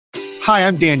Hi,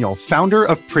 I'm Daniel, founder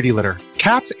of Pretty Litter.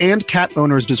 Cats and cat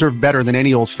owners deserve better than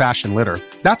any old-fashioned litter.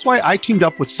 That's why I teamed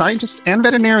up with scientists and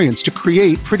veterinarians to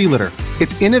create Pretty Litter.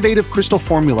 Its innovative crystal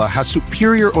formula has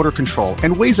superior odor control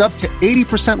and weighs up to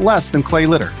 80% less than clay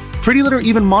litter. Pretty Litter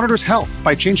even monitors health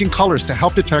by changing colors to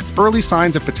help detect early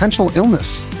signs of potential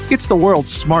illness. It's the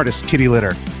world's smartest kitty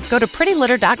litter. Go to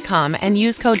prettylitter.com and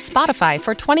use code SPOTIFY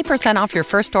for 20% off your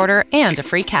first order and a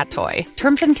free cat toy.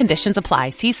 Terms and conditions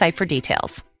apply. See site for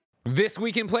details. This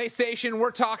week in PlayStation,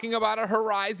 we're talking about a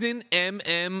Horizon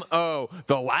MMO,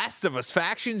 The Last of Us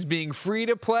factions being free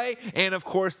to play, and of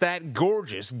course that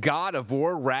gorgeous God of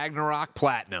War Ragnarok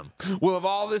Platinum. We'll have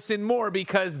all this and more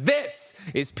because this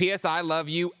is PS I Love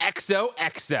You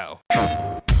XOXO.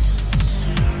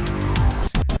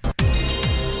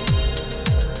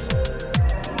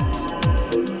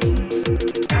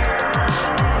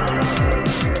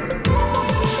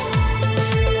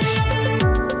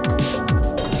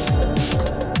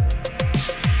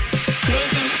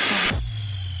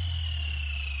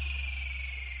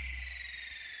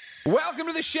 Welcome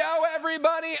to the show,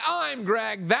 everybody. I'm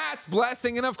Greg. That's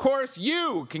Blessing. And of course,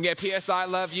 you can get PS I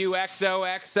Love You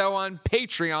XOXO on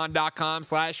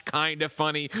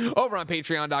patreon.com/kindafunny. Over on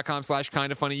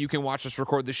patreon.com/kindafunny, you can watch us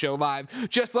record the show live,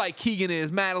 just like Keegan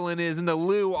is, Madeline is, and the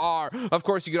Lou are. Of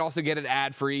course, you could also get it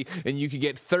ad-free, and you could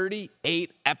get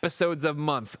 38 episodes a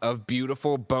month of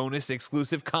beautiful bonus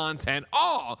exclusive content,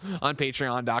 all on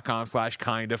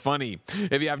patreon.com/kindafunny.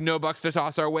 If you have no bucks to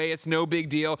toss our way, it's no big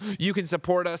deal. You can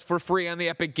support us for free on the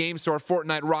Epic Game Store,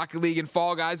 Fortnite, Rocket League, and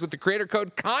Fall Guys with the creator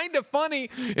code KINDAFUNNY.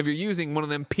 If you're using one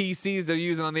of them PCs they're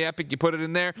using on the Epic, you put it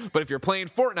in there. But if you're playing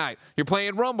Fortnite, you're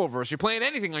playing Rumbleverse, you're playing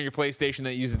anything on your PlayStation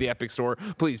that uses the Epic Store,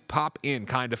 please pop in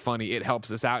Kinda Funny. It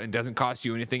helps us out and doesn't cost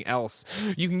you anything else.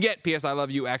 You can get PS I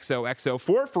Love You XOXO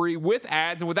for free with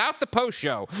ads and without the post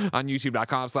show on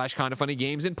youtube.com/kindafunny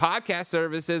games and podcast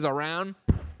services around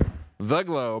the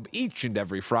globe each and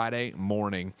every Friday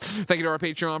morning. Thank you to our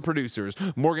Patreon producers,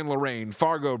 Morgan Lorraine,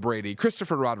 Fargo Brady,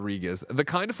 Christopher Rodriguez, the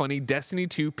Kinda Funny Destiny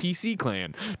 2 PC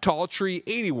Clan, Tall Tree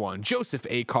 81, Joseph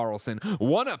A. Carlson,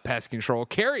 One Up Pest Control,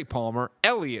 Carrie Palmer,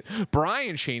 Elliot,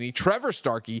 Brian Cheney, Trevor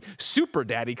Starkey, Super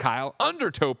Daddy Kyle,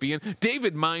 Undertopian,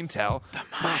 David Mintel, the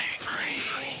Mind Freak,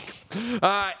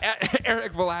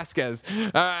 Eric Velasquez,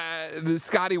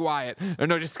 Scotty Wyatt,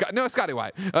 Scotty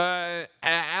Wyatt,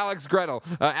 Alex Gretel,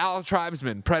 Al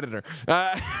Tribesman, Predator.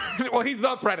 Well, he's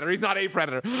the Predator. He's not a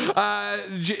Predator.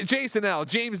 Jason L,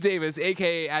 James Davis,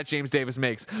 aka at James Davis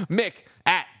Makes, Mick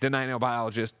at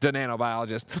Dananobiologist,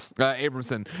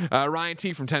 Abramson, Ryan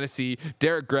T from Tennessee,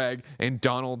 Derek Gregg, and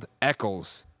Donald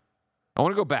Eccles. I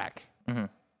want to go back. Mm-hmm.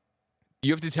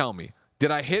 You have to tell me, did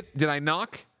I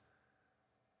knock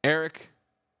Eric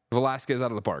Velasquez out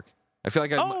of the park? I feel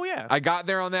like I got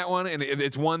there on that one, and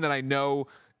it's one that I know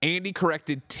Andy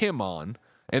corrected Tim on,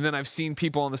 and then I've seen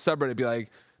people on the subreddit be like,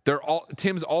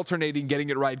 Tim's alternating getting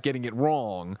it right, getting it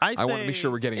wrong. I want to make sure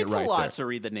we're getting it right. It's a lot to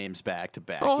read the names back to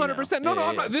back. Oh, 100%. No,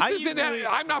 I'm not.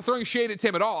 I'm not throwing shade at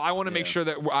Tim at all. I want to make sure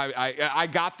that I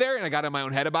got there and I got in my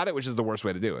own head about it, which is the worst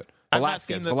way to do it.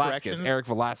 Velasquez, Eric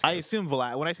Velasquez. I assume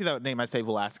when I see that name, I say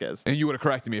Velasquez. And you would have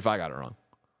corrected me if I got it wrong.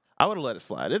 I would have let it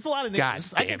slide. It's a lot of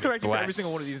names. I can correct you for every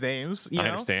single one of these names. I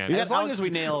understand. As long as we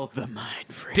nail the mind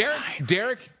free.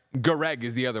 Derek Gareg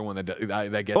is the other one that gets me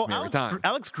every time.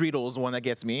 Alex Greedle is the one that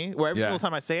gets me, where every single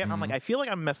time I say it, I'm like, I feel like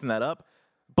I'm messing that up.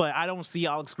 But I don't see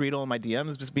Alex Greedle in my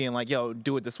DMs just being like, yo,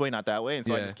 do it this way, not that way. And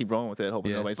so I just keep rolling with it,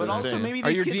 hoping nobody says anything. But also, maybe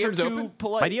these kids are too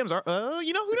polite. My DMs are,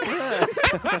 who knows?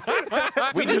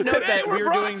 We didn't know that we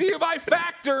were brought to you by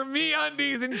Factor,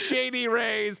 MeUndies, and Shady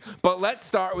Rays. But let's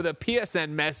start with a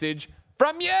PSN message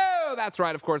from you. That's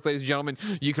right, of course, ladies and gentlemen.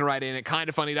 You can write in at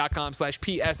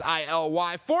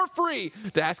kindafunny.com/PSILY for free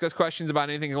to ask us questions about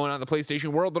anything going on in the PlayStation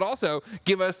world, but also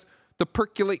give us the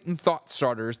percolating thought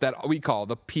starters that we call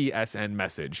the PSN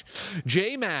message.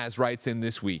 J Maz writes in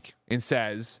this week and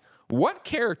says, what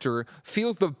character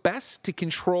feels the best to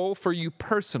control for you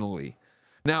personally?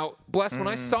 Now, Bless, when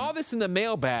I saw this in the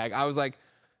mailbag, I was like,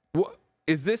 what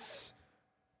is this?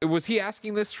 Was he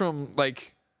asking this from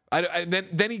like,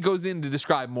 then he goes in to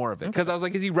describe more of it. Because I was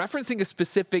like, is he referencing a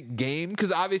specific game?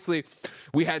 Because obviously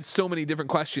we had so many different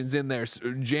questions in there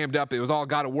jammed up. It was all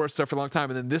God of War stuff for a long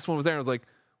time. And then this one was there. And I was like,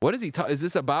 what is he? Is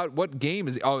this about? What game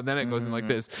is he? Oh, and then it goes in like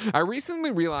this. I recently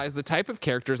realized the type of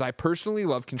characters I personally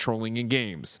love controlling in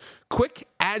games. Quick,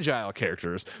 agile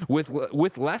characters with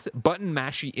less button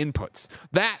mashy inputs.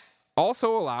 That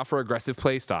also allow for aggressive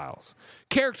play styles.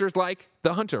 Characters like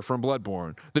the Hunter from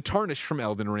Bloodborne, the Tarnished from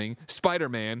Elden Ring,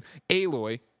 Spider-Man,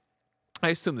 Aloy. I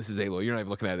assume this is Aloy. You're not even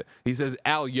looking at it. He says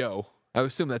Al Yo. I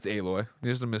assume that's Aloy.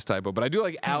 Just a mistypo. But I do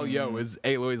like Alyo is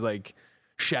Aloy's like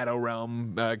Shadow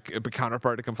Realm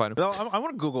counterpart to come find him. Well, I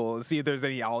want to Google and see if there's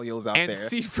any Alyos out And there.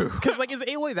 Sifu. Because like, is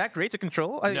Aloy that great to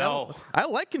control? No. I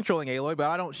like controlling Aloy,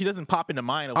 but she doesn't pop into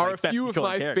mind. Of, Are like, a best few of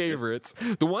controlling my characters. favorites.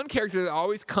 The one character that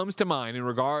always comes to mind in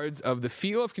regards of the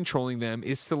feel of controlling them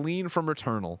is Celine from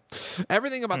Returnal.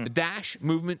 Everything about the dash,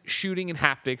 movement, shooting, and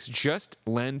haptics just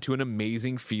lend to an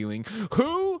amazing feeling.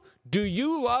 Who do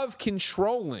you love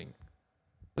controlling?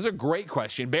 This is a great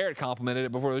question. Barrett complimented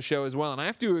it before the show as well, and I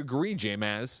have to agree,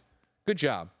 J-Maz. Good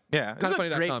job. Yeah, it's a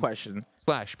great question.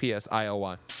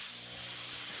 /PSILY.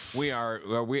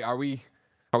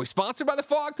 Are we sponsored by the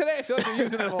fog today? I feel like we're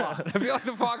using it a lot. I feel like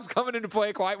the fog's coming into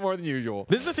play quite more than usual.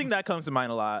 This is the thing that comes to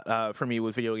mind a lot for me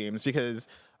with video games, because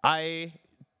I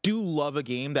do love a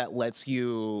game that lets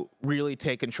you really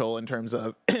take control in terms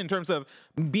of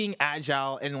being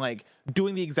agile and like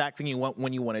doing the exact thing you want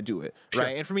when you want to do it,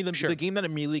 right? And for me, the game that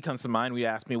immediately comes to mind when you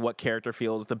ask me what character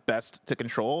feels the best to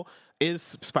control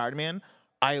is Spider-Man.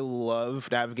 I love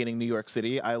navigating New York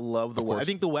City. I love I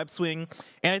think the web swing,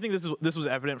 and I think this was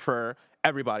evident for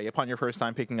everybody upon your first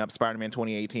time picking up Spider-Man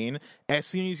 2018. As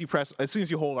soon as you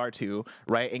hold R2,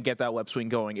 right, and get that web swing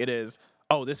going, it is,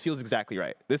 oh, this feels exactly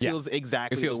right. This feels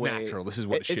exactly the way. It feels natural. This is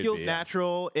what it should be. It feels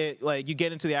natural. It, like, you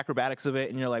get into the acrobatics of it,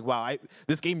 and you're like, wow,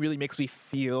 this game really makes me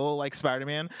feel like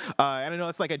Spider-Man. And I know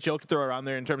it's like a joke to throw around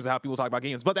there in terms of how people talk about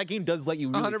games, but that game does let you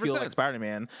really 100%. feel like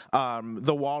Spider-Man.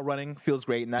 The wall running feels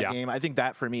great in that game. I think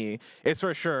that, for me, is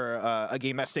for sure a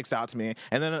game that sticks out to me.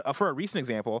 And then for a recent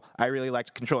example, I really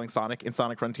liked controlling Sonic in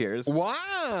Sonic Frontiers.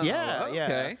 Wow. Yeah, okay.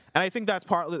 yeah. And I think that's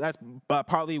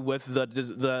partly with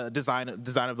the design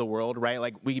of the world, right?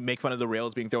 Like, we make fun of the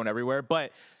rails being thrown everywhere,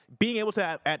 but being able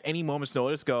to at any moment's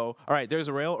notice go, all right, there's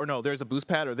a rail, or no, there's a boost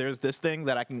pad, or there's this thing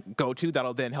that I can go to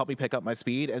that'll then help me pick up my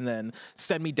speed and then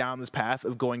send me down this path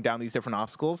of going down these different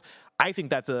obstacles. I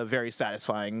think that's a very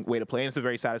satisfying way to play, and it's a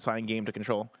very satisfying game to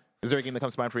control. Is there a game that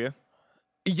comes to mind for you?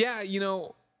 Yeah,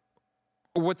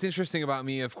 what's interesting about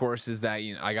me, of course, is that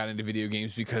I got into video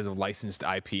games because of licensed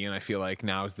IP, and I feel like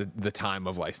now is the time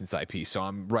of licensed IP, so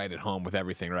I'm right at home with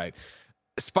everything, right?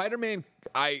 Spider-Man,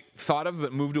 I thought of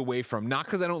but moved away from, not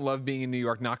because I don't love being in New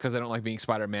York, not because I don't like being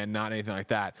Spider-Man, not anything like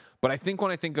that, but I think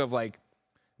when I think of like,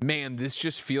 man, this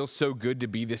just feels so good to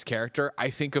be this character,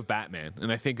 I think of Batman,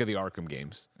 and I think of the Arkham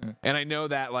games. And I know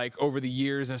that like over the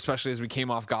years, and especially as we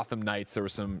came off Gotham Knights, there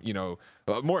was some,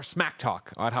 more smack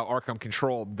talk on how Arkham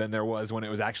controlled than there was when it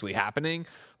was actually happening.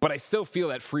 But I still feel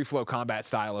that free flow combat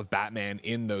style of Batman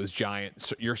in those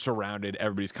giant, you're surrounded,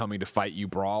 everybody's coming to fight you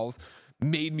brawls,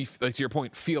 made me, like, to your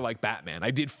point, feel like Batman. I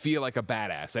did feel like a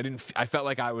badass. I felt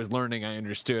like I was learning, I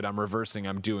understood, I'm reversing,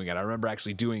 I'm doing it. I remember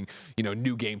actually doing,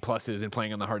 new game pluses and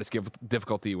playing on the hardest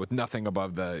difficulty with nothing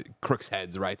above the crooks'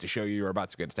 heads, right, to show you were about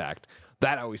to get attacked.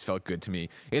 That always felt good to me.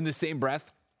 In the same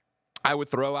breath, I would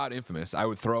throw out Infamous. I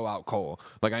would throw out Cole.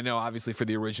 Like, I know, obviously, for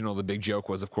the original, the big joke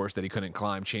was, of course, that he couldn't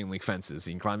climb chain link fences.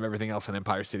 He can climb everything else in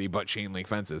Empire City but chain link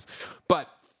fences. But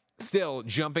still,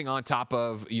 jumping on top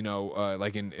of,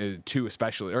 like in 2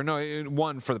 especially, or no, in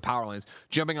 1 for the power lines,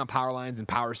 jumping on power lines and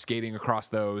power skating across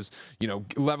those,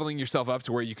 leveling yourself up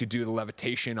to where you could do the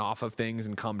levitation off of things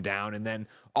and come down, and then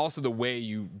also the way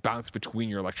you bounce between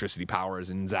your electricity powers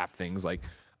and zap things. Like,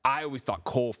 I always thought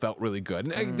Cole felt really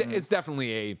good. And it's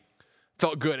definitely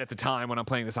felt good at the time when I'm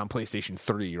playing this on PlayStation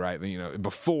 3, right?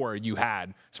 Before you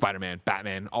had Spider-Man,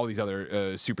 Batman, all these other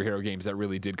superhero games that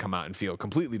really did come out and feel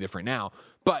completely different now.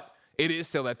 But it is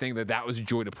still that thing that was a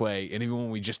joy to play. And even when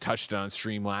we just touched it on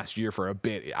stream last year for a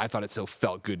bit, I thought it still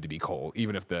felt good to be Cole.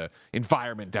 Even if the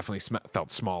environment definitely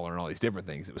felt smaller and all these different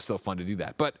things, it was still fun to do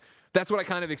that. But that's what I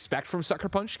kind of expect from Sucker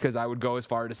Punch, because I would go as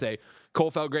far to say Cole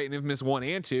felt great in Infamous 1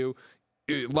 and 2.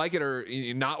 Like it or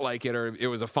not like it, or it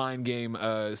was a fine game.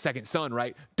 Second Son,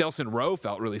 right? Delsin Rowe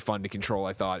felt really fun to control,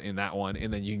 I thought, in that one.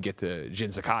 And then you can get to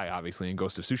Jin Sakai, obviously, in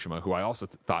Ghost of Tsushima, who I also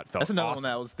thought felt That's another awesome. one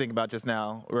that I was thinking about just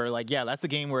now, where, like, yeah, that's a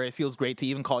game where it feels great to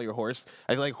even call your horse.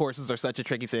 I feel like horses are such a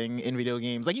tricky thing in video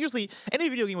games. Like, usually, any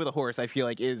video game with a horse, I feel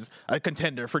like, is a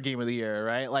contender for Game of the Year,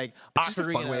 right? Like, It's just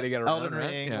a fun way to get around, Elden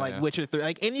Ring, right? like Witcher 3.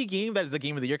 Like, any game that is a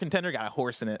Game of the Year contender got a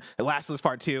horse in it. The Last of Us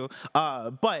Part 2.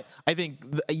 But I think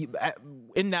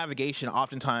in navigation,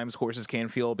 oftentimes horses can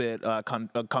feel a bit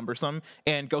cumbersome,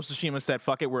 and Ghost of Tsushima said,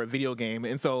 fuck it, we're a video game.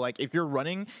 And so, like, if you're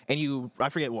running and I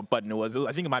forget what button it was,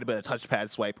 I think it might have been a touchpad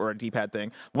swipe or a D-pad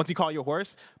thing. Once you call your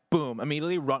horse, boom,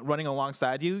 immediately running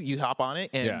alongside you hop on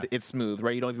it, and it's smooth,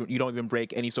 right? You don't even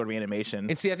break any sort of animation.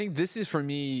 And see, I think this is, for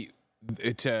me,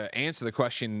 to answer the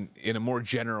question in a more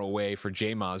general way for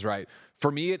J-Maz, right?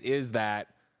 For me, it is that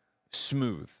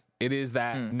smooth. It is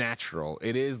that natural.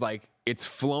 It is like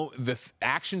it's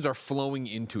actions are flowing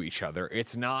into each other.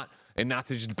 It's not, and not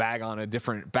to just bag on a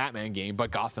different Batman game,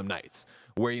 but Gotham Knights,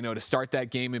 where, to start that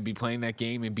game and be playing that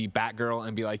game and be Batgirl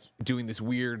and be like doing this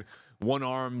weird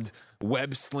one-armed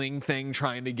web sling thing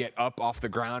trying to get up off the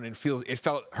ground, and it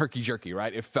felt herky-jerky,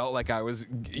 right? It felt like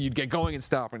you'd get going and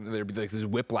stop, and there'd be like this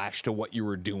whiplash to what you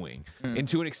were doing. And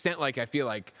to an extent, like, I feel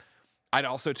like I'd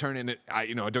also turn in it,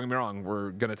 don't get me wrong,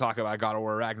 we're going to talk about God of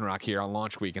War Ragnarok here on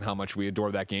launch week and how much we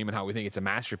adore that game and how we think it's a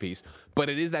masterpiece. But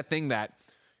it is that thing that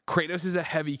Kratos is a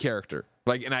heavy character.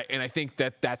 Like, and I think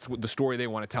that's what the story they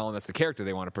want to tell, and that's the character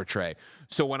they want to portray.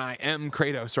 So when I am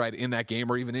Kratos, right, in that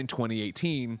game, or even in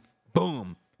 2018,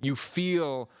 boom, you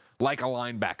feel like a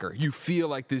linebacker. You feel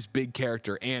like this big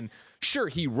character. And sure,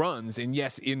 he runs. And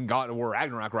yes, in God of War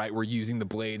Ragnarok, right, we're using the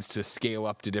blades to scale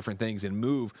up to different things and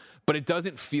move. But it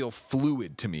doesn't feel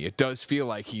fluid to me. It does feel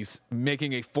like he's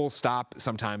making a full stop,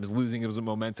 sometimes losing his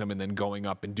momentum, and then going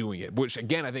up and doing it. Which,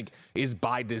 again, I think is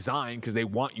by design, because they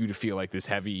want you to feel like this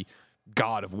heavy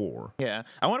God of War. Yeah.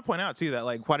 I want to point out, too, that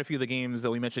like quite a few of the games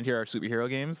that we mentioned here are superhero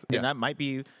games. And that might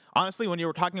be, honestly, when you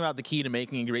were talking about the key to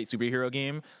making a great superhero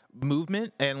game,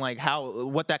 movement and like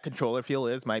what that controller feel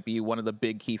is might be one of the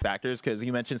big key factors. Because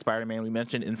you mentioned Spider-Man, we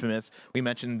mentioned Infamous, we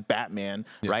mentioned Batman,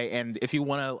 right? And if you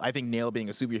want to, I think, nail being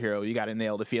a superhero, you got to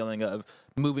nail the feeling of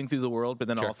moving through the world, but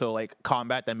then also like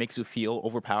combat that makes you feel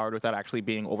overpowered without actually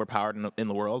being overpowered in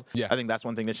the world. Yeah. I think that's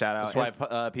one thing to shout out. That's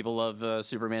why people love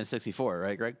Superman 64,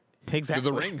 right, Greg? Exactly.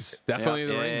 The rings. Definitely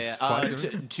the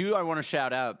rings. Two, I want to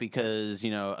shout out because,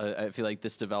 I feel like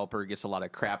this developer gets a lot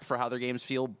of crap for how their games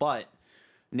feel, but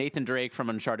Nathan Drake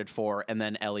from Uncharted 4 and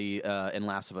then Ellie in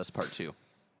Last of Us Part 2.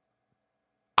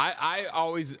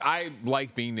 I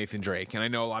like being Nathan Drake, and I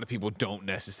know a lot of people don't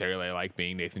necessarily like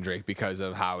being Nathan Drake because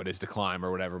of how it is to climb or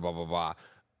whatever, blah, blah, blah.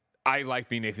 I like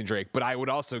being Nathan Drake, but I would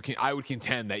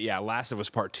contend that, Last of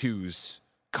Us Part 2's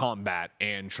combat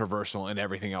and traversal and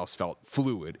everything else felt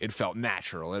fluid. It felt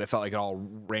natural, and it felt like it all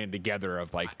ran together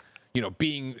of like,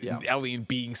 being Ellie and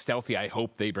being stealthy. I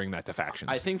hope they bring that to Factions.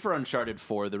 I think for Uncharted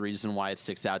 4, the reason why it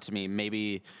sticks out to me,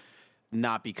 maybe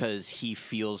not because he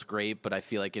feels great, but I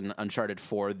feel like in Uncharted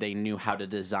 4, they knew how to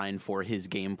design for his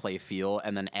gameplay feel,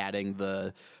 and then adding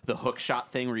the hook shot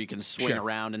thing where you can swing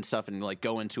around and stuff and like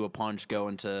go into a punch, go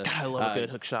into... God, I love a good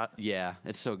hook shot. Yeah,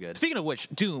 it's so good. Speaking of which,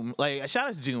 Doom, like a shout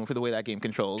out to Doom for the way that game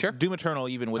controls. Sure. Doom Eternal,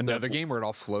 even with another game where it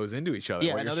all flows into each other.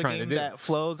 Yeah, another game that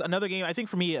flows. Another game, I think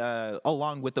for me,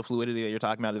 along with the fluidity that you're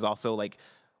talking about, is also like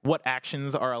what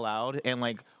actions are allowed and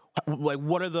like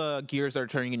what are the gears that are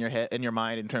turning in your head, in your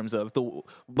mind, in terms of the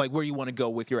where you want to go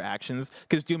with your actions?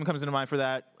 Because Doom comes into mind for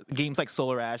that. Games like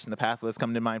Solar Ash and The Pathless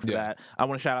come to mind for that. I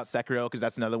want to shout out Sekiro because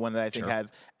that's another one that I think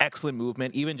has excellent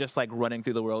movement. Even just like running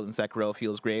through the world in Sekiro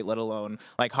feels great. Let alone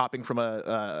like hopping from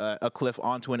a cliff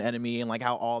onto an enemy and like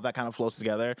how all that kind of flows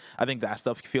together. I think that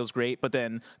stuff feels great. But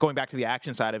then going back to the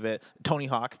action side of it, Tony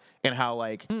Hawk and how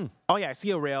like I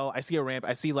see a rail, I see a ramp,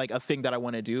 I see like a thing that I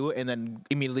want to do, and then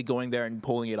immediately going there and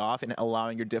pulling it off and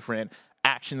allowing your different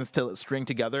actions to string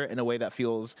together in a way that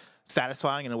feels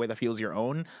satisfying, in a way that feels your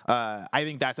own. I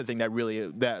think that's the thing that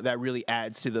really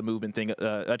adds to the movement thing,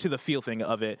 to the feel thing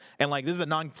of it. And like this is a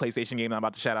non-PlayStation game that I'm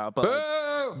about to shout out, but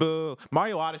like, boo!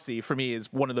 Mario Odyssey for me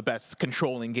is one of the best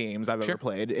controlling games I've ever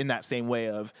played. In that same way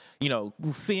of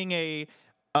seeing a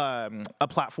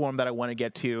platform that I want to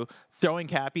get to, throwing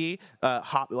Cappy,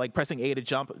 pressing A to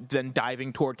jump, then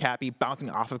diving toward Cappy, bouncing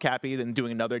off of Cappy, then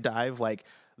doing another dive. Like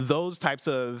those types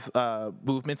of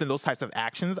movements and those types of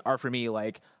actions are for me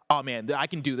like, oh man, I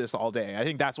can do this all day. I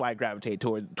think that's why I gravitate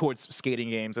towards skating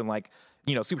games and like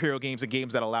superhero games and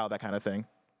games that allow that kind of thing.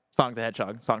 Sonic the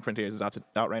Hedgehog, Sonic Frontiers is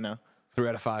out right now. 3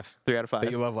 out of 5. 3 out of 5.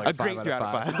 That you love like a 5 great out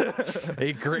of 5.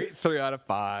 A great 3 out of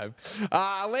 5.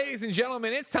 Ladies and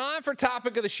gentlemen, it's time for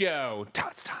topic of the show.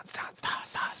 Tots.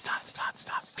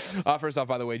 First off,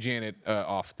 by the way, Janet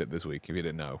offed it this week. If you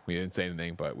didn't know, we didn't say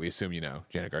anything, but we assume you know.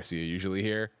 Janet Garcia usually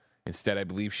here. Instead, I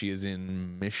believe she is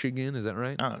in Michigan. Is that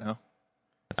right? I don't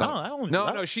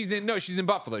know. No, she's in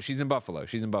Buffalo. She's in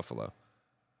Buffalo.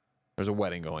 There's a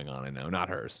wedding going on. I know, not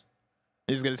hers.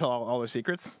 You're just gonna tell all her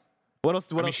secrets? What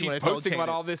else? What else? She's posting about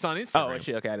all this on Instagram. Oh, is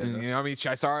she? Okay, I didn't know.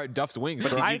 I saw her at Duff's Wings.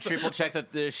 But did you triple check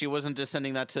that she wasn't just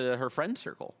sending that to her friend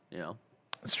circle?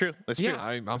 It's true. Yeah,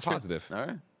 I'm positive. All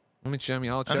right. I'll check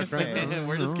right now.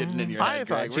 We're just getting in your head.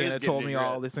 I thought Janet told me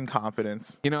all this in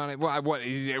confidence. You know what?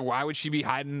 Why would she be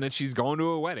hiding that she's going to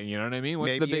a wedding? You know what I mean?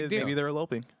 What's the big deal? Maybe they're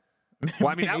eloping. Well,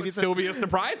 I mean, that would still be a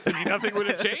surprise to me. Nothing would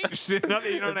have changed.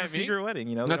 Nothing, you know what I mean? Secret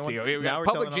wedding, Let's see. We got a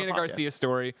public Janet Garcia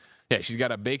story. Yeah, she's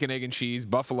got a bacon, egg, and cheese,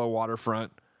 Buffalo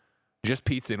waterfront, just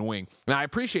pizza and wing. Now, I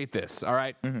appreciate this, all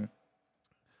right? Mm-hmm.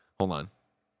 Hold on.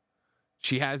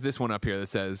 She has this one up here that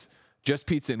says, Just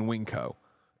Pizza and Wingco.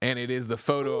 And it is the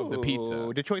photo of the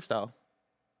pizza. Detroit style.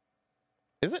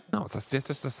 Is it? No, it's just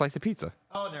a slice of pizza.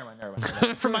 Oh, never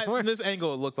mind. From this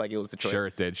angle, it looked like it was Detroit.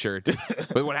 Sure it did.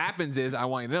 But what happens is, I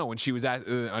want you to know, when she was at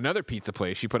another pizza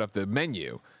place, she put up the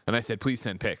menu, and I said, please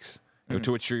send pics.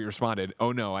 To which she responded,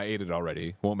 oh no, I ate it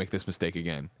already. Won't make this mistake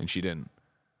again. And she didn't.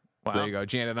 Wow. So there you go.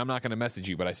 Janet, I'm not going to message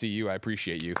you, but I see you. I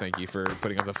appreciate you. Thank you for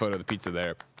putting up the photo of the pizza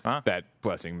there. That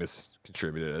blessing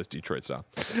miscontributed as Detroit style.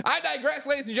 I digress,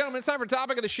 ladies and gentlemen. It's time for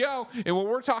topic of the show. And what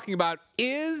we're talking about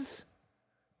is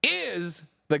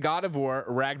the God of War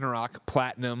Ragnarok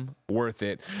Platinum worth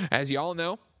it? As you all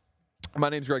know, my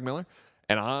name's Greg Miller,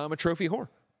 and I'm a trophy whore.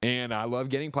 And I love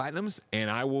getting platinums,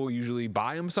 and I will usually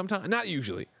buy them sometime. Not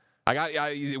usually. I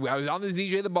was on the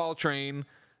ZJ the Ball train.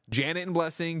 Janet and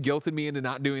Blessing guilted me into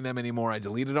not doing them anymore. I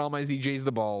deleted all my ZJs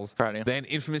the Balls. Then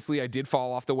infamously, I did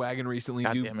fall off the wagon recently,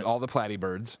 all the Platy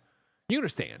Birds. You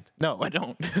understand? No, I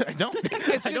don't. I don't.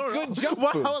 It's just good jump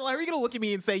food. How are you going to look at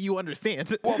me and say you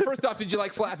understand? Well, first off, did you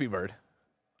like Flappy Bird?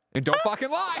 And don't fucking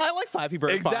lie. I like Flappy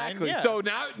Bird. Exactly. Fine. Yeah. So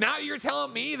now you're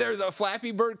telling me there's a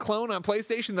Flappy Bird clone on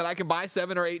PlayStation that I can buy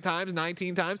 7 or 8 times,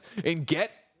 19 times, and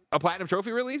get a platinum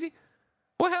trophy real easy?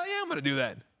 Well, hell yeah, I'm going to do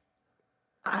that.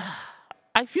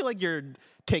 I feel like you're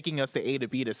taking us to A to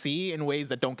B to C in ways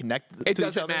that don't connect to each other.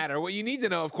 It doesn't matter. What you need to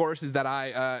know, of course, is that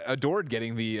I adored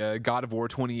getting the God of War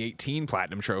 2018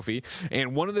 Platinum Trophy.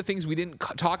 And one of the things we didn't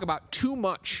talk about too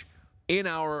much in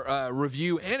our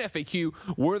review and FAQ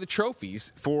were the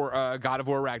trophies for God of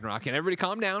War Ragnarok. And everybody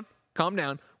calm down. Calm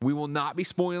down. We will not be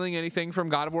spoiling anything from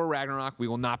God of War Ragnarok. We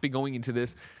will not be going into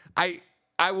this.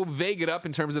 I will vague it up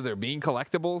in terms of there being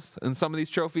collectibles in some of these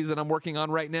trophies that I'm working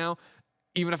on right now.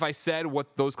 Even if I said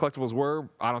what those collectibles were,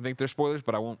 I don't think they're spoilers,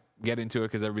 but I won't get into it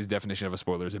because everybody's definition of a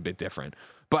spoiler is a bit different.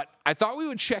 But I thought we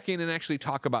would check in and actually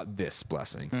talk about this,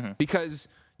 Blessing, because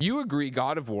you agree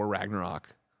God of War Ragnarok,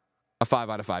 a 5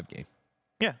 out of 5 game.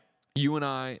 Yeah. You and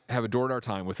I have adored our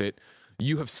time with it.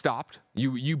 You have stopped.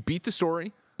 You beat the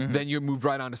story. Then you moved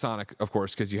right on to Sonic, of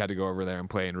course, because you had to go over there and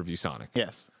play and review Sonic.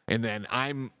 Yes. And then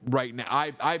I'm right now,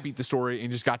 I beat the story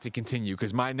and just got to continue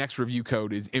because my next review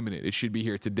code is imminent. It should be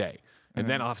here today. And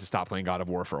then I'll have to stop playing God of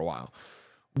War for a while.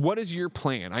 What is your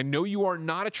plan? I know you are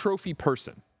not a trophy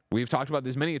person. We've talked about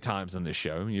this many times on this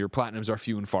show. Your platinums are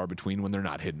few and far between when they're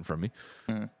not hidden from me.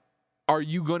 Are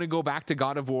you going to go back to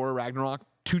God of War Ragnarok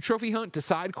to trophy hunt, to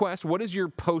side quest? What is your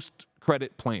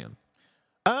post-credit plan?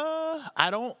 I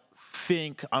don't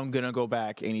think I'm gonna go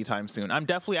back anytime soon. I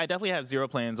definitely have zero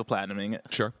plans of platinuming it.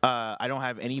 Sure. I don't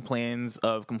have any plans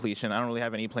of completion. I don't really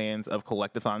have any plans of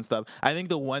collectathon stuff. I think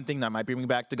the one thing that might bring me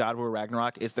back to God of War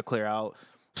Ragnarok is to clear out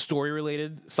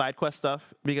story-related side quest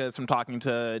stuff, because from talking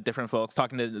to different folks,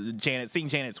 talking to Janet, seeing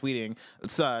Janet tweeting,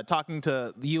 talking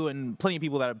to you and plenty of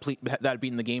people that have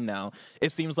beaten the game now,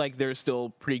 it seems like there's still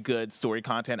pretty good story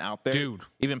content out there, dude,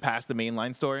 even past the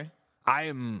mainline story. I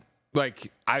am,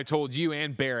 like, I told you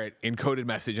and Barrett in coded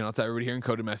message, and I'll tell everybody here in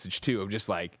coded message too, of just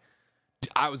like,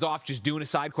 I was off just doing a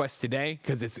side quest today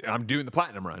because I'm doing the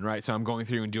platinum run, right? So I'm going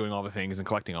through and doing all the things and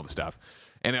collecting all the stuff.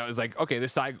 And I was like, okay,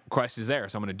 this side quest is there,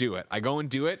 so I'm going to do it. I go and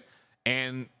do it,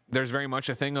 and there's very much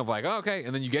a thing of like, oh, okay.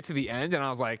 And then you get to the end, and I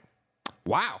was like,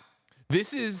 wow,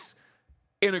 this is,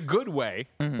 in a good way,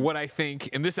 what I think,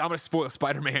 and this, I'm going to spoil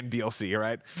Spider-Man DLC,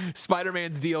 right?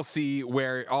 Spider-Man's DLC,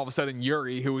 where all of a sudden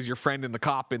Yuri, who was your friend in the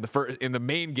cop in the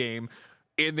main game,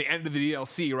 in the end of the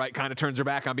DLC, right, kind of turns her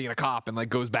back on being a cop and like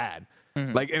goes bad.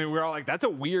 Like, and we're all like, that's a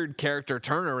weird character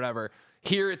turn or whatever.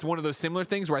 Here, it's one of those similar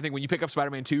things where I think when you pick up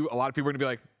Spider-Man 2, a lot of people are going to be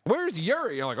like, where's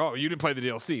Yuri? You're like, oh, you didn't play the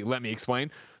DLC. Let me explain.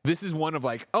 This is one of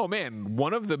like, oh man,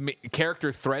 one of the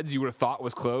character threads you would have thought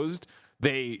was closed,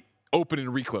 they open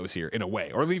and reclose here in a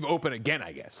way, or leave open again,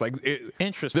 I guess. Like,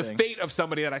 interesting. The fate of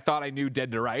somebody that I thought I knew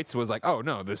dead to rights was like, oh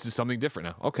no, this is something different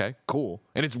now. Okay, cool.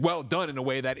 And it's well done in a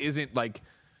way that isn't like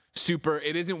super,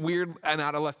 it isn't weird and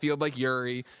out of left field like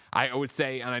Yuri. I would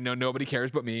say, and I know nobody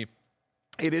cares but me,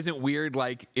 it isn't weird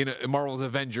like in Marvel's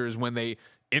Avengers when they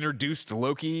introduced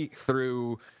Loki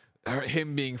through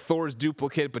him being Thor's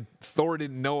duplicate, but Thor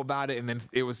didn't know about it, and then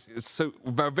it was so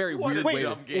a very weird way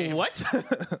to... What?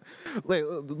 Wait,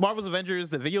 Marvel's Avengers,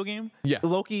 the video game? Yeah.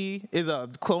 Loki is a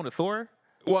clone of Thor?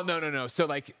 Well, no. So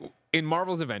like in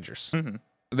Marvel's Avengers,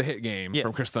 the hit game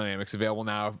from Crystal Dynamics, available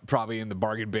now, probably in the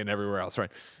bargain bin everywhere else, right?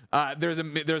 There's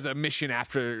a mission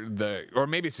after or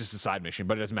maybe it's just a side mission,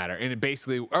 but it doesn't matter. And it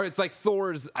basically, or it's like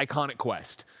Thor's iconic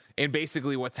quest. And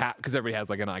basically what's happened, because everybody has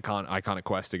like an iconic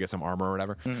quest to get some armor or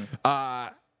whatever.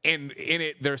 And in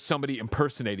it, there's somebody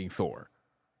impersonating Thor.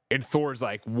 And Thor's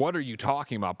like, what are you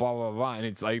talking about? Blah, blah, blah. And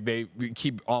it's like they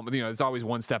keep, it's always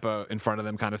one step in front of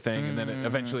them kind of thing. And then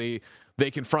eventually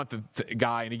they confront the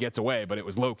guy and he gets away, but it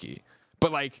was Loki.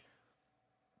 But like,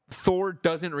 Thor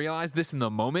doesn't realize this in the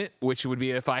moment, which would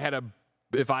be if I had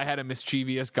a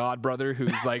mischievous god brother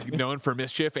who's like known for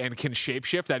mischief and can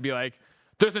shapeshift, I'd be like,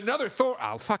 there's another Thor.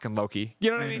 Oh, fucking Loki.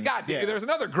 You know what I mean? God damn, there's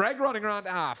another Greg running around.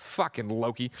 Fucking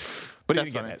Loki. But he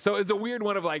didn't get that. So it's a weird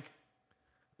one of like,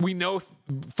 we know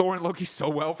Thor and Loki so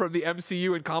well from the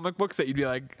MCU and comic books that you'd be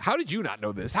like, how did you not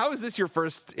know this? How is this your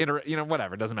first,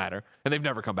 whatever, it doesn't matter. And they've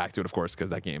never come back to it, of course,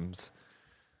 because that game's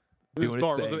It's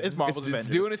Marvel's Avengers. It's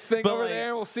doing its thing over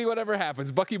there. We'll see whatever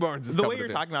happens. Bucky Barnes is the coming way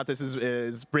you're talking about this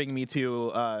is bringing me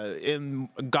to in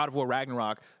God of War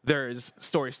Ragnarok. There's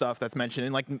story stuff that's mentioned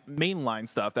and like mainline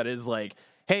stuff that is like,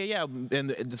 hey, yeah, and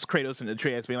this Kratos and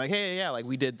Atreus being like, hey, yeah, like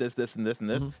we did this, this, and this, and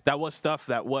this. That was stuff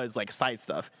that was like side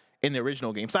stuff in the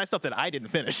original game. Side stuff that I didn't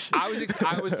finish. I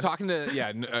was talking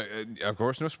to, of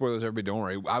course, no spoilers, everybody, don't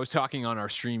worry. I was talking on our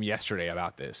stream yesterday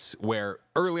about this, where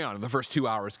early on in the first 2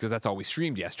 hours, because that's all we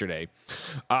streamed yesterday,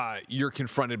 you're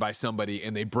confronted by somebody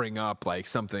and they bring up like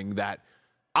something that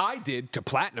I did to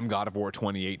platinum God of War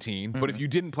 2018, but if you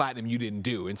didn't platinum, you didn't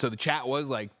do. And so the chat was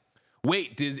like,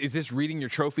 wait, is this reading your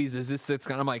trophies? Is this that's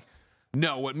kind of, I'm like,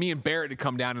 no, what me and Barrett had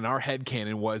come down in our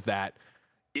headcanon was that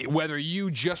whether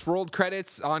you just rolled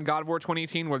credits on God of War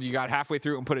 2018, whether you got halfway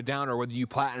through and put it down, or whether you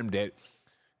platinumed it,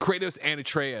 Kratos and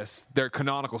Atreus, their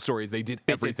canonical stories, they did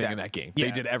everything in that game. Yeah.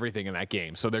 They did everything in that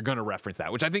game, so they're going to reference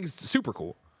that, which I think is super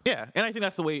cool. Yeah, and I think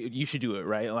that's the way you should do it,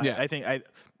 right? Like, yeah. I think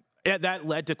that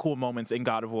led to cool moments in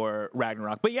God of War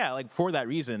Ragnarok. But yeah, like for that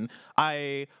reason,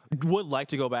 I would like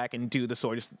to go back and do the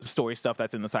story stuff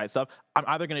that's in the side stuff. I'm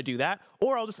either going to do that,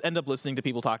 or I'll just end up listening to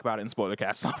people talk about it in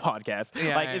Spoilercast on podcasts.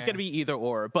 It's going to be either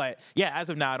or. But yeah, as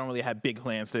of now, I don't really have big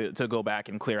plans to go back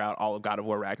and clear out all of God of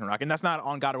War Ragnarok. And that's not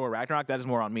on God of War Ragnarok. That is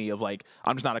more on me of like,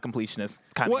 I'm just not a completionist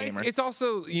kind of gamer. It's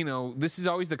also, this is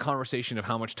always the conversation of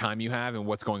how much time you have and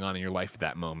what's going on in your life at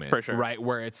that moment. For sure. Right?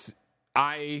 Where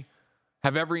I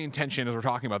have every intention, as we're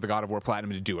talking about the God of War Platinum,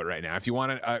 to do it right now. If you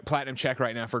want a Platinum check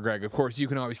right now for Greg, of course, you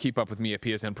can always keep up with me at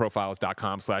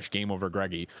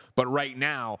psnprofiles.com/GameOverGreggy. But right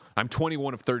now, I'm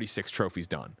 21 of 36 trophies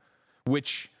done,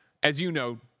 which, as you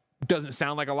know, doesn't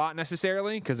sound like a lot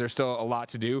necessarily because there's still a lot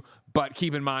to do. But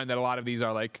keep in mind that a lot of these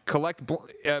are like collect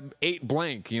 8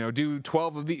 blank, do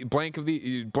 12 of the blank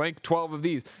 12 of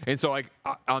these. And so like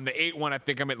on the 8 one, I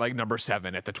think I'm at like number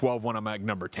 7. At the 12 one, I'm at like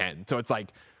number 10. So it's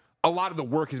like, a lot of the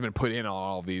work has been put in on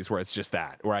all of these where it's just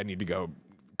where I need to go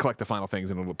collect the final things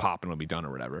and it'll pop and it'll be done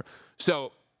or whatever.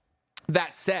 So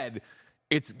that said,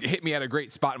 it's hit me at a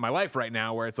great spot in my life right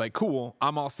now where it's like, cool,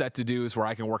 I'm all set to do is where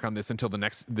I can work on this until the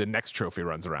next trophy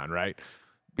runs around, right?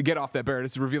 Get off that, Barrett.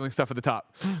 It's revealing stuff at the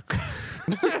top.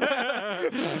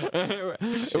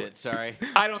 Shit, sorry.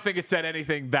 I don't think it said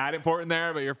anything that important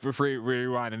there, but you're free to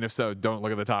rewind, and if so, don't look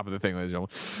at the top of the thing, ladies and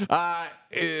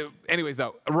gentlemen. Anyways,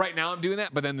 though, right now I'm doing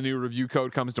that, but then the new review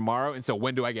code comes tomorrow, and so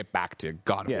when do I get back to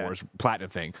God of War's Platinum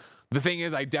thing? The thing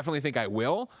is, I definitely think I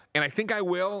will, and I think I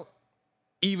will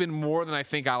even more than I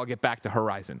think I'll get back to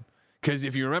Horizon. Because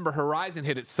if you remember, Horizon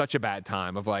hit at such a bad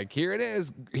time of like, here it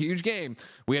is, huge game.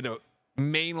 We had to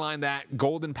mainline that,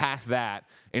 golden path that,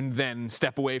 and then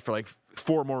step away for like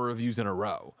 4 more reviews in a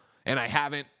row. And I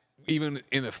haven't, even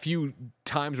in a few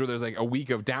times where there's like a week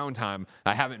of downtime,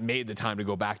 I haven't made the time to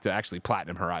go back to actually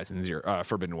Platinum Horizon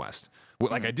Forbidden West.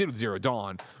 Like I did with Zero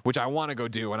Dawn, which I want to go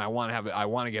do, and I want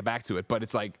to get back to it. But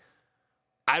it's like,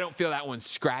 I don't feel that one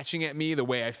scratching at me the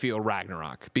way I feel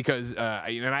Ragnarok because,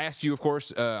 and I asked you, of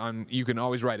course, you can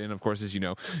always write in, of course, as you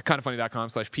know,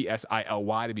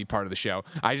 kindafunny.com/PSILY to be part of the show.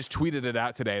 I just tweeted it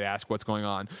out today to ask what's going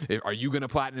on. Are you going to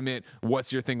platinum it?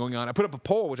 What's your thing going on? I put up a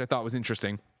poll, which I thought was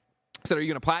interesting. Said, are you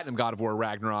going to platinum God of War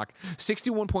Ragnarok?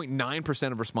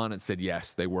 61.9% of respondents said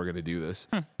yes, they were going to do this.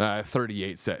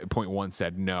 38.1%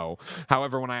 said no.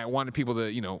 However, when I wanted people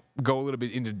to, go a little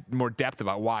bit into more depth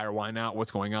about why or why not,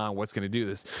 what's going on, what's going to do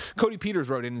this, Cody Peters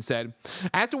wrote in and said,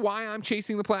 as to why I'm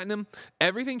chasing the platinum,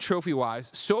 everything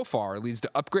trophy-wise so far leads to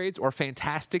upgrades or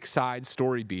fantastic side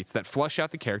story beats that flush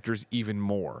out the characters even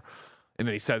more. And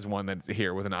then he says one that's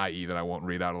here with an IE that I won't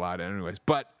read out aloud anyways.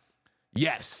 But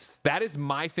yes, that is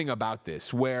my thing about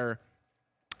this, where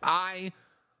I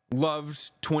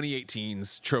loved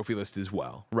 2018's trophy list as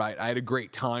well, right? I had a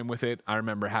great time with it. I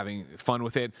remember having fun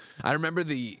with it. I remember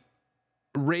the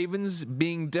Ravens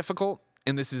being difficult,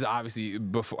 and this is obviously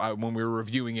before when we were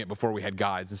reviewing it before we had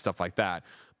guides and stuff like that.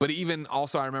 But even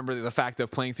also, I remember the fact of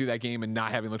playing through that game and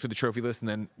not having looked at the trophy list, and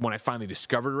then when I finally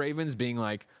discovered Ravens, being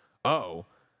like, oh,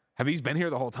 have these been here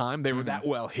the whole time? They were that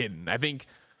well hidden. I think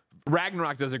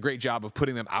Ragnarok does a great job of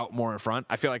putting them out more in front.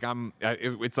 I feel like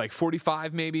it's like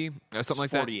 45 maybe, or something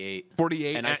like 48. that.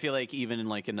 48. And I feel like even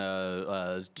in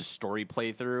a story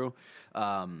playthrough,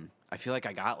 I feel like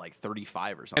I got like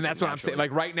 35 or something. And that's what I'm saying.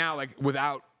 Like right now, like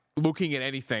without looking at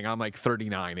anything, I'm like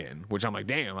 39 in, which I'm like,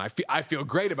 damn, I feel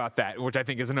great about that, which I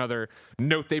think is another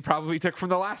note they probably took from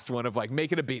the last one of like,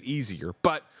 make it a bit easier.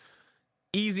 But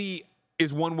easy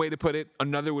is one way to put it.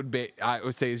 Another would be, I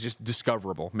would say, is just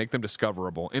discoverable. Make them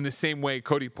discoverable. In the same way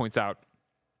Cody points out,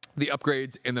 the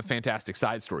upgrades and the fantastic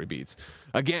side story beats.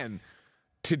 Again,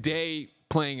 today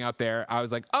playing out there, I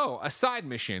was like, oh, a side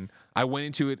mission. I went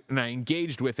into it and I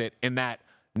engaged with it, and that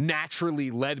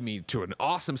naturally led me to an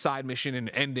awesome side mission and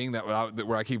ending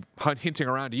where I keep hinting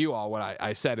around to you all what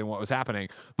I said and what was happening.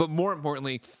 But more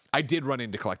importantly, I did run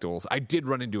into collectibles. I did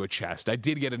run into a chest. I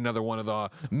did get another one of the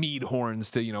mead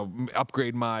horns to,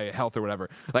 upgrade my health or whatever.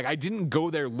 Like, I didn't go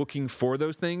there looking for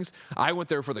those things. I went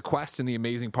there for the quest and the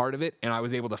amazing part of it, and I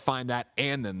was able to find that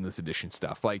and then this edition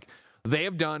stuff. Like, they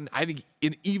have done, I think,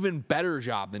 an even better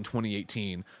job than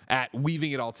 2018 at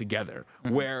weaving it all together.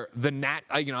 Where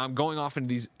I'm going off into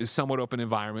these somewhat open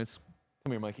environments.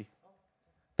 Come here, Mikey.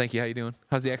 Thank you. How you doing?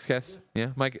 How's the XCast?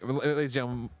 Yeah, Mike. Ladies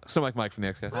and gentlemen, Mike from the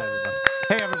XCast. Hi, everybody.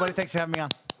 Hey, everybody. Thanks for having me on.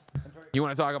 You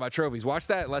want to talk about trophies? Watch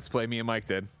that Let's Play me and Mike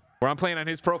did, where I'm playing on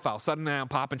his profile. Suddenly I'm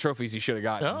popping trophies he should have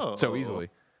gotten so easily.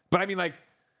 But I mean, like,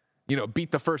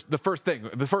 beat the first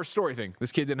story thing.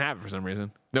 This kid didn't have it for some reason.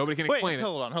 Nobody can explain it.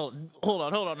 Hold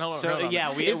on. So,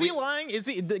 yeah, is he lying?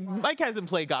 Mike hasn't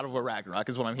played God of War Ragnarok,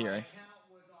 is what I'm hearing.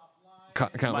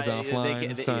 Count was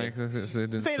offline.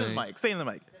 Say to the mic. Say to the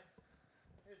mic.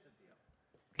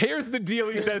 Here's the deal,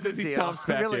 he says as he stomps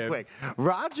back really in. Quick.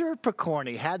 Roger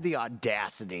Picorni had the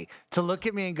audacity to look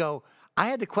at me and go, I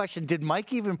had to question, did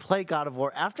Mike even play God of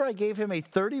War after I gave him a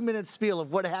 30-minute spiel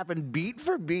of what happened beat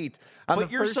for beat on the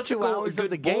first 2 hours of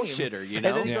the game? Bullshitter, And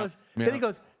then he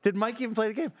goes, did Mike even play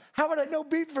the game? How would I know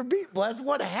beat for beat, Bless?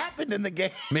 What happened in the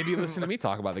game? Maybe you listen to me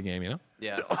talk about the game,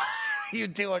 Yeah. You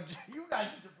guys are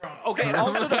wrong. Okay,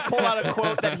 also to pull out a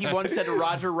quote that he once said to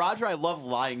Roger, I love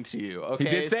lying to you. Okay, He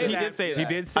did say that. He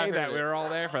did say that. We were all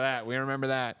there for that. We remember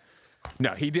that.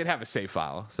 No, he did have a save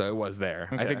file, so it was there.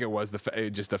 Okay. I think it was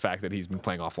just the fact that he's been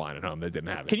playing offline at home that didn't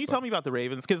have it. Can you tell me about the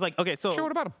Ravens? Because, sure,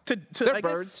 what about them? They're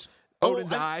birds.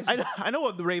 Odin's eyes. I know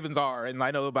what the Ravens are, and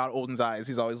I know about Odin's eyes.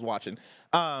 He's always watching.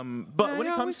 But when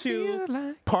it comes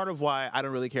to part of why I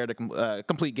don't really care to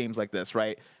complete games like this,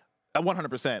 right?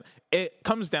 100%. It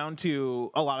comes down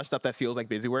to a lot of stuff that feels like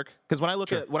busy work. Because when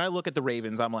I look at the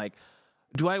Ravens, I'm like,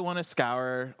 do I want to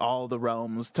scour all the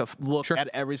realms to look at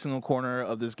every single corner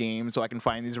of this game so I can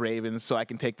find these Ravens so I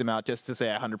can take them out just to say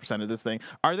 100% of this thing?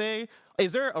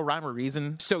 Is there a rhyme or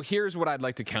reason? So here's what I'd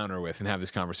like to counter with and have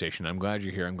this conversation. I'm glad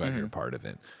you're here. I'm glad you're a part of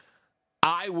it.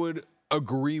 I would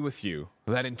agree with you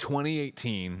that in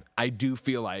 2018, I do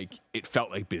feel like it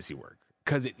felt like busy work.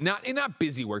 Because not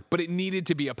busy work, but it needed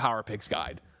to be a Power Picks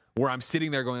guide where I'm sitting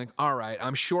there going like, all right,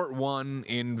 I'm short one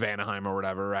in Vanaheim or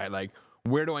whatever, right? Like,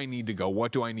 where do I need to go?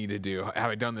 What do I need to do? Have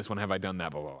I done this one? Have I done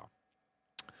that? Blah, blah, blah.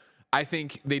 I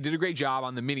think they did a great job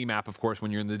on the mini map, of course,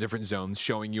 when you're in the different zones,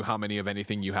 showing you how many of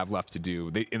anything you have left to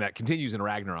do. And that continues in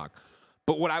Ragnarok.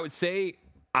 But what I would say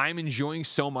I'm enjoying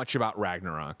so much about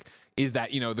Ragnarok is that,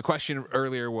 the question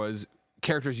earlier was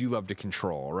characters you love to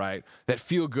control, right? That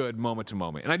feel good moment to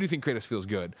moment. And I do think Kratos feels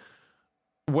good.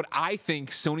 What I think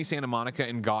Sony Santa Monica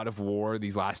and God of War,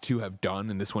 these last two, have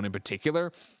done, and this one in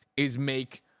particular, is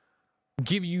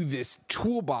give you this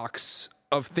toolbox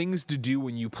of things to do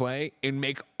when you play and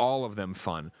make all of them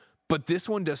fun. But this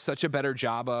one does such a better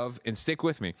job of, and stick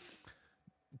with me,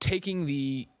 taking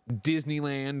the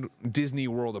Disneyland, Disney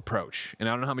World approach. And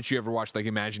I don't know how much you ever watched like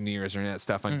Imagineers or any of that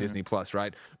stuff on Disney Plus,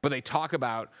 right? But they talk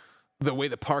about the way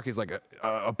the park is like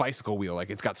a bicycle wheel, like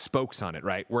it's got spokes on it,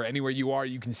 right? Where anywhere you are,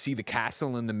 you can see the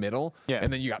castle in the middle,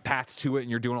 and then you got paths to it, and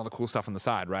you're doing all the cool stuff on the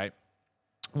side, right?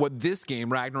 What this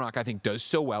game, Ragnarok, I think does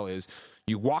so well is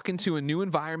you walk into a new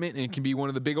environment, and it can be one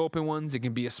of the big open ones, it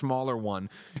can be a smaller one,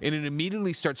 and it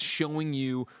immediately starts showing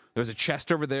you there's a chest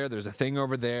over there, there's a thing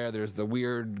over there, there's the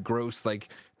weird, gross, like,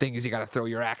 things you got to throw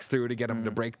your axe through to get them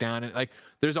to break down. And, like,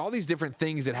 there's all these different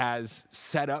things it has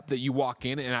set up that you walk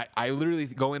in, and I literally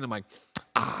go in and I'm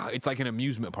like, it's like an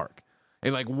amusement park.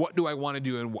 And, like, what do I want to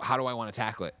do, and how do I want to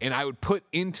tackle it? And I would put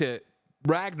into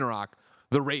Ragnarok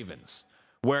the Ravens,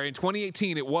 where in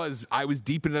 2018 I was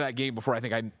deep into that game before I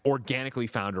think I organically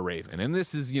found a Raven. And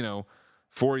this is,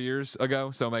 4 years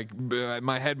ago, so like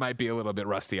my head might be a little bit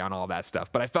rusty on all that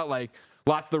stuff. But I felt like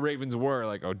lots of the Ravens were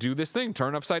like, oh, do this thing,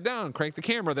 turn upside down, crank the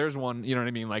camera. There's one, you know what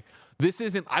I mean? Like, this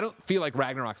isn't, I don't feel like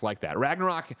Ragnarok's like that.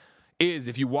 Ragnarok is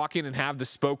if you walk in and have the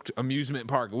spoked amusement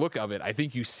park look of it, I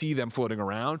think you see them floating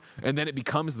around, and then it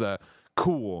becomes the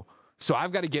cool. So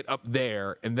I've got to get up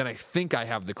there, and then I think I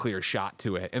have the clear shot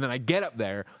to it. And then I get up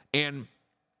there, and,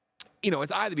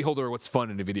 it's eye of the beholder what's fun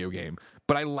in a video game.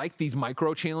 But I like these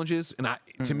micro challenges, and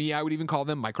to me, I would even call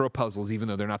them micro puzzles, even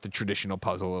though they're not the traditional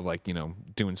puzzle of, like,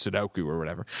 doing Sudoku or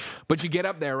whatever. But you get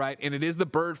up there, right, and it is the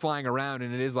bird flying around,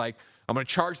 and it is like, I'm going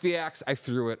to charge the axe, I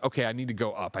threw it. Okay, I need to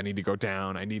go up, I need to go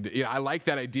down, I need to, I like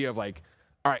that idea of, like,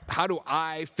 all right, how do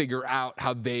I figure out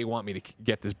how they want me to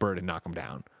get this bird and knock them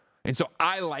down? And so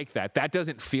I like that. That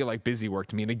doesn't feel like busy work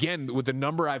to me. And again, with the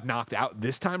number I've knocked out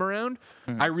this time around,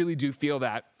 I really do feel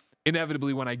that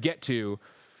inevitably when I get to,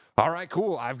 all right,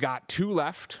 cool, I've got 2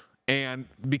 left. And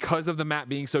because of the map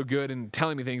being so good and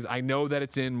telling me things, I know that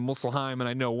it's in Muspelheim and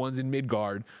I know one's in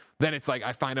Midgard. Then it's like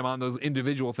I find them on those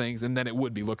individual things, and then it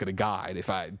would be look at a guide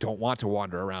if I don't want to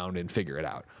wander around and figure it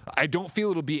out. I don't feel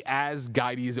it'll be as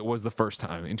guidey as it was the first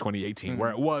time in 2018,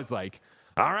 where it was like,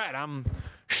 all right, I'm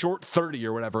short 30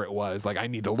 or whatever it was. Like, I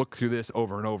need to look through this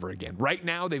over and over again. Right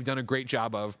now, they've done a great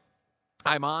job of,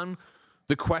 I'm on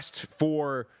the quest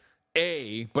for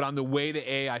A, but on the way to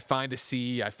A, I find a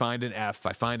C, I find an F,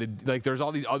 I find there's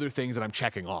all these other things that I'm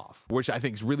checking off, which I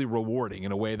think is really rewarding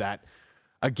in a way that,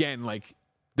 again, like,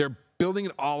 they're building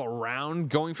it all around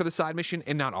going for the side mission,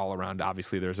 and not all around.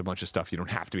 Obviously, there's a bunch of stuff you don't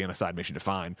have to be on a side mission to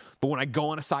find. But when I go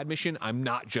on a side mission, I'm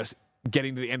not just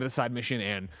getting to the end of the side mission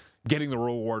and getting the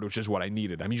reward, which is what I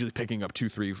needed. I'm usually picking up 2,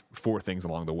 3, 4 things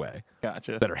along the way.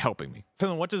 Gotcha. That are helping me. So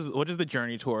then what does the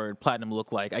journey toward platinum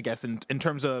look like, I guess, in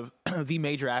terms of the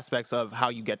major aspects of how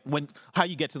you get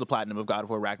to the platinum of God of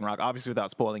War Ragnarok, obviously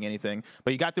without spoiling anything.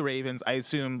 But you got the Ravens. I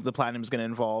assume the platinum is going to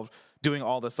involve doing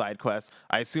all the side quests.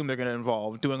 I assume they're going to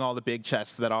involve doing all the big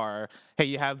chests that are, hey,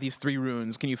 you have these 3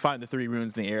 runes. Can you find the 3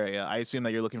 runes in the area? I assume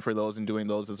that you're looking for those and doing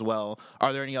those as well.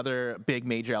 Are there any other big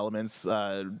major elements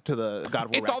to the God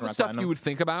of War Ragnarok? It's all the stuff platinum? you would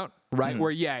think about, right?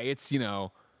 Where, yeah, it's,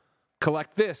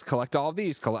 collect this, collect all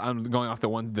these. I'm going off the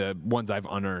ones I've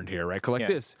unearned here, right? Collect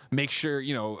this. Make sure,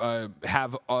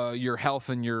 have your health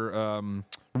and your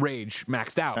rage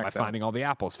maxed out by finding all the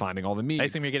apples, finding all the meat. I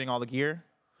assume you're getting all the gear?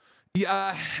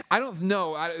 Yeah, I don't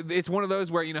know. It's one of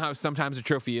those where, how sometimes a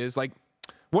trophy is. Like,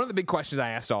 one of the big questions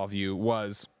I asked all of you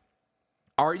was,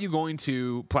 are you going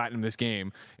to platinum this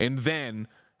game? And then,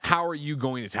 how are you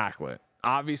going to tackle it?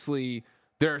 Obviously,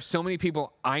 there are so many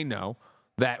people I know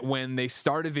that when they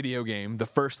start a video game, the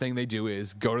first thing they do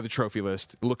is go to the trophy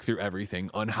list, look through everything,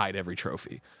 unhide every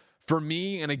trophy. For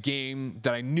me, in a game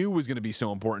that I knew was going to be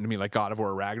so important to me, like God of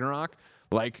War Ragnarok,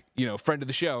 like, friend of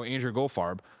the show, Andrew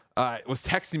Goldfarb, was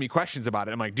texting me questions about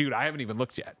it. I'm like, dude, I haven't even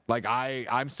looked yet. Like,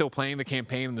 I'm still playing the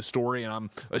campaign and the story, and I'm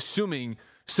assuming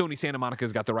Sony Santa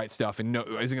Monica's got the right stuff and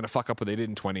isn't going to fuck up what they did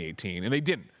in 2018. And they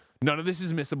didn't. None of this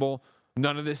is missable.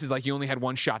 None of this is like you only had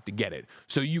one shot to get it.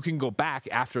 So you can go back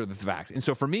after the fact. And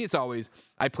so for me, it's always,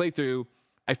 I play through,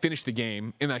 I finish the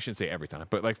game, and I shouldn't say every time,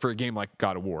 but like for a game like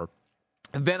God of War,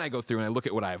 and then I go through and I look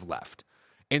at what I have left.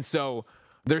 And so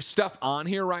there's stuff on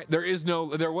here, right? There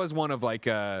was one of like,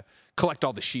 collect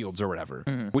all the shields or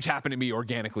whatever, which happened to me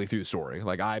organically through the story.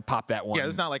 Like, I popped that one. Yeah,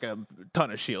 there's not like a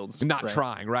ton of shields. Not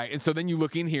trying, right? And so then you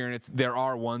look in here, and there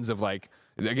are ones of like,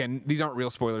 again, these aren't real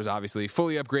spoilers, obviously.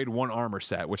 Fully upgrade 1 armor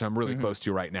set, which I'm really close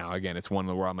to right now. Again, it's one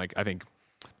where I'm like, I think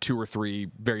 2 or 3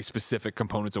 very specific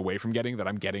components away from getting that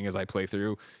I'm getting as I play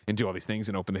through and do all these things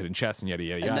and open the hidden chests and yada,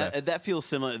 yada, yada. And that feels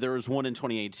similar. There was one in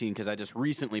 2018 because I just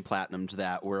recently platinumed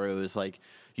that where it was like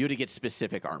you had to get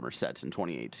specific armor sets in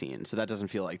 2018. So that doesn't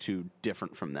feel like too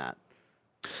different from that.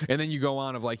 And then you go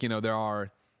on of like, there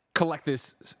are collect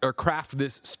this or craft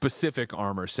this specific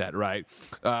armor set, right?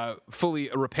 Fully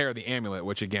repair the amulet,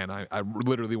 which again, I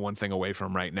literally one thing away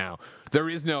from right now. There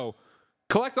is no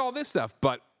collect all this stuff,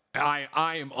 but I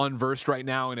am unversed right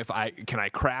now, and can I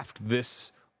craft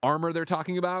this armor they're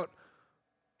talking about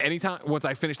anytime once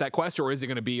I finish that quest, or is it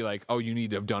going to be like, oh, you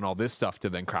need to have done all this stuff to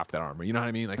then craft that armor? You know what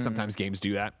I mean? Like sometimes games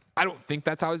do that. I don't think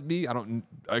that's how it'd be. I don't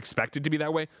expect it to be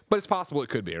that way, but it's possible it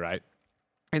could be, right?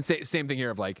 And same thing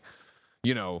here of like,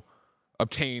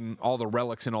 obtain all the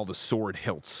relics and all the sword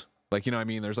hilts. Like, you know what I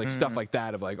mean? There's like stuff like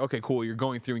that of like, okay, cool, you're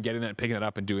going through and getting that and picking it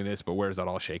up and doing this, but where does that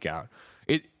all shake out?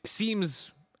 It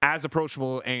seems as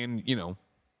approachable and,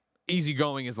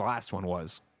 easygoing as the last one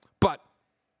was. But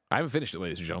I haven't finished it,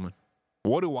 ladies and gentlemen.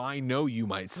 What do I know, you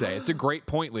might say? It's a great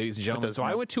point, ladies and gentlemen. So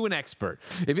I went to an expert.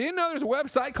 If you didn't know, there's a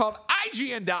website called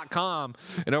IGN.com.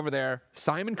 And over there,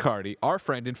 Simon Cardy, our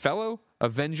friend and fellow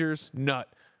Avengers nut,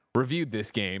 reviewed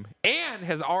this game and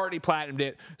has already platinumed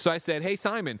it. So I said, hey,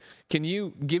 Simon, can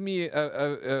you give me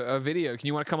a video? Can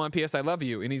you want to come on PS I Love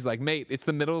You? And he's like, mate, it's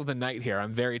the middle of the night here.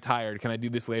 I'm very tired. Can I do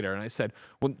this later? And I said,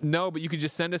 well, no, but you could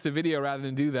just send us a video rather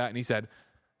than do that. And he said,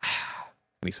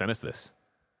 and he sent us this.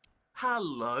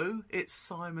 Hello, it's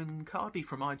Simon Cardy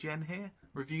from IGN here.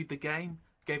 Reviewed the game,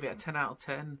 gave it a 10 out of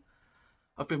 10.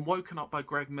 I've been woken up by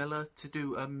Greg Miller to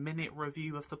do a minute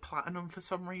review of the Platinum for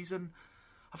some reason.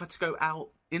 I've had to go out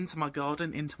into my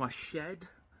garden, into my shed,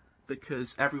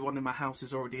 because everyone in my house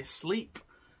is already asleep.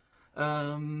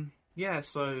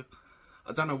 So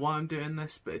I don't know why I'm doing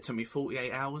this, but it took me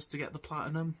 48 hours to get the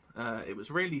Platinum. It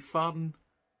was really fun.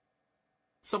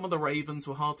 Some of the Ravens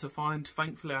were hard to find.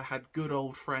 Thankfully, I had good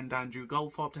old friend Andrew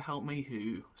Goldfarb to help me,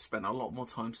 who spent a lot more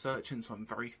time searching, so I'm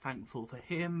very thankful for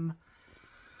him.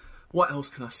 What else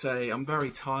can I say? I'm very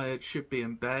tired, should be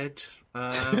in bed.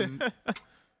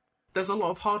 There's a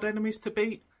lot of hard enemies to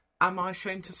beat. Am I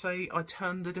ashamed to say I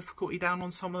turned the difficulty down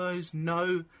on some of those?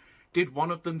 No. Did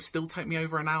one of them still take me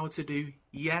over an hour to do?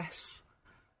 Yes.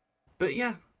 But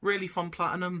yeah, really fun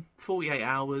Platinum. 48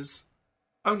 hours.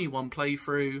 Only one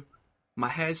playthrough. My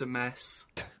hair's a mess.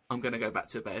 I'm going to go back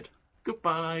to bed.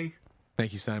 Goodbye.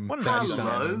 Thank you, Simon.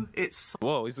 Hello. It's...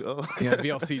 Whoa. Yeah,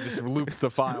 VLC just loops the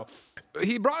file.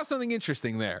 He brought up something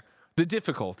interesting there. The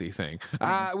difficulty thing.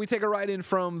 We take a write-in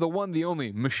from the one, the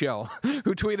only, Michelle,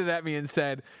 who tweeted at me and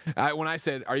said, when I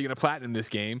said, are you going to platinum this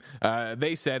game?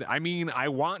 They said, I mean, I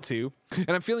want to, and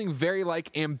I'm feeling very,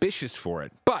 ambitious for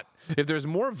it. But if there's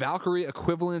more Valkyrie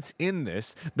equivalents in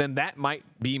this, then that might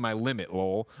be my limit,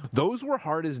 lol. Those were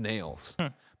hard as nails.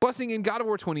 Blessing, in God of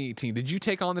War 2018, did you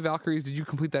take on the Valkyries? Did you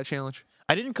complete that challenge?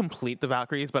 I didn't complete the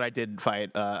Valkyries, but I did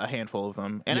fight a handful of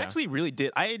them, and actually really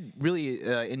did. I really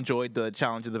enjoyed the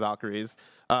challenge of the Valkyries,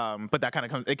 but that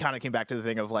kind of came back to the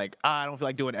thing of I don't feel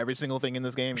like doing every single thing in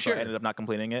this game, so I ended up not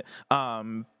completing it.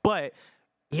 But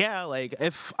yeah,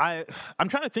 if I'm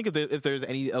trying to think if there's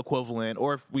any equivalent,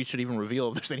 or if we should even reveal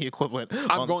if there's any equivalent.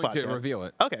 I'm going to reveal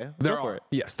it. Okay, there are.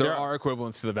 Yes, there are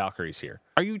equivalents to the Valkyries here.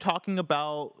 Are you talking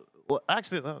about? Well,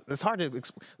 actually, it's hard to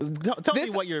tell me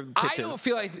what your pitch is. I don't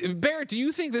feel like Barrett. Do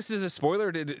you think this is a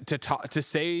spoiler to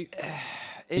say?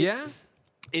 Yeah,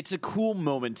 it's a cool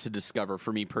moment to discover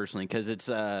for me personally, because it's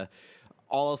all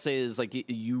I'll say is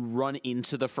you run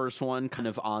into the first one kind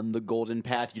of on the golden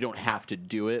path. You don't have to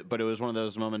do it, but it was one of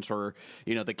those moments where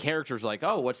the characters are like,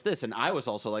 oh, what's this? And I was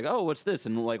also like, oh, what's this?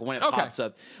 And when it pops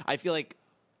up, I feel like.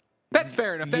 That's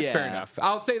fair enough. That's fair enough.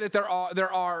 I'll say that there are.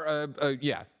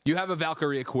 You have a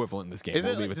Valkyrie equivalent in this game.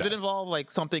 Does it involve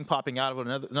something popping out of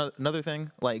another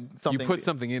thing? Something you put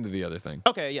something into the other thing.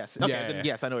 Okay. Yes. Okay.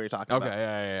 Yes, I know what you're talking about. Okay.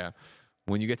 Yeah.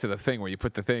 When you get to the thing where you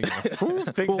put the thing,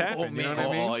 things happen. You know what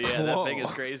I mean? Oh yeah, that thing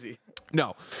is crazy.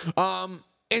 No.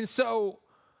 And so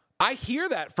I hear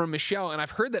that from Michelle, and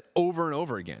I've heard that over and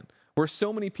over again, where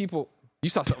so many people. You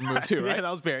saw something move too, right? Yeah,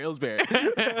 that was Barry. It was Barry.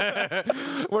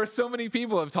 Where so many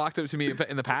people have talked to me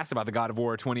in the past about the God of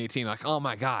War 2018, oh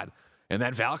my God, and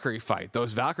that Valkyrie fight,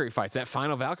 those Valkyrie fights, that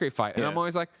final Valkyrie fight, and I'm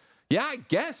always like, yeah, I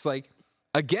guess,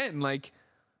 again, and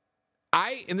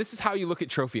this is how you look at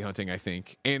trophy hunting, I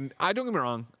think, and I don't get me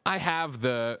wrong, I have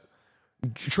the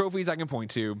trophies I can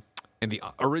point to. And the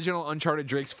original Uncharted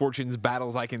Drake's Fortunes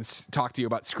battles, I can talk to you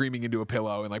about screaming into a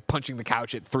pillow and punching the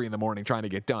couch at 3 a.m. trying to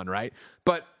get done, right?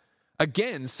 But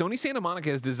again, Sony Santa Monica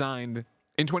has designed,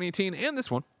 in 2018 and this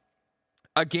one,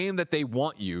 a game that they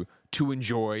want you to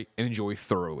enjoy and enjoy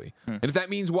thoroughly. And if that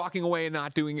means walking away and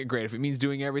not doing it, great. If it means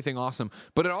doing everything, awesome.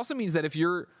 But it also means that if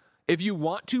you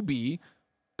want to be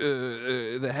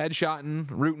the headshotting,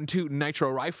 rootin' tootin' nitro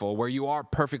rifle, where you are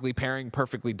perfectly parrying,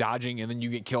 perfectly dodging, and then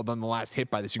you get killed on the last hit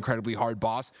by this incredibly hard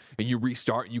boss, and you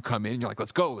restart, you come in, you're like,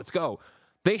 let's go.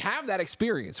 They have that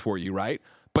experience for you, right?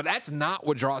 But that's not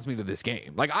what draws me to this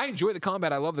game. I enjoy the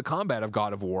combat. I love the combat of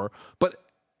God of War. But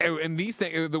and these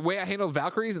things, the way I handle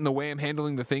Valkyries and the way I'm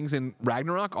handling the things in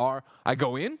Ragnarok are, I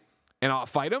go in and I'll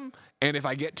fight them. And if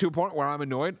I get to a point where I'm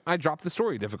annoyed, I drop the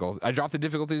story difficulty. I drop the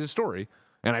difficulty of the story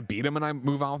and I beat them and I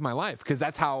move on with my life, because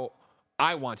that's how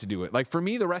I want to do it. For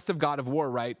me, the rest of God of War,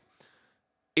 right,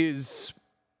 is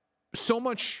so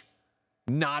much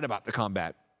not about the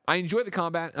combat. I enjoy the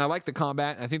combat and I like the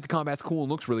combat. And I think the combat's cool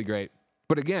and looks really great.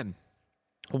 But again,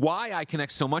 why I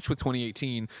connect so much with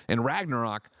 2018 and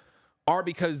Ragnarok are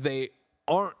because they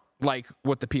aren't like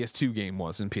what the PS2 game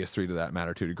was, and PS3 to that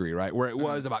matter to a degree, right? Where it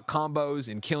was about combos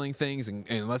and killing things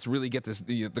and let's really get this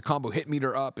the combo hit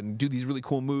meter up and do these really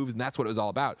cool moves, and that's what it was all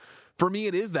about. For me,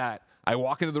 it is that I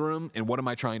walk into the room and what am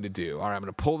I trying to do? All right, I'm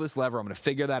going to pull this lever. I'm going to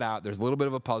figure that out. There's a little bit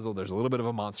of a puzzle. There's a little bit of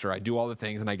a monster. I do all the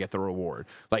things and I get the reward.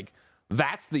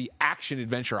 That's the action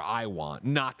adventure I want,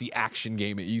 not the action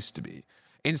game it used to be.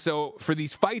 And so for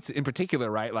these fights in particular,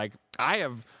 right, like I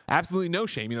have absolutely no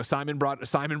shame. You know, Simon brought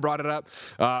it up.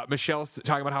 Michelle's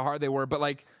talking about how hard they were. But,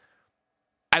 like,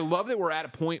 I love that we're at a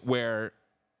point where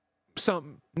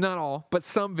some, not all, but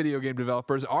some video game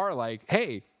developers are like,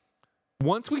 hey,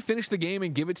 once we finish the game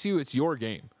and give it to you, it's your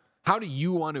game. How do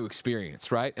you want to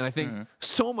experience, right? And I think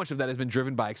so much of that has been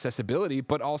driven by accessibility,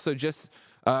 but also just,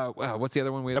 what's the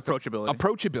other one? Approachability.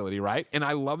 Approachability, right? And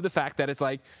I love the fact that it's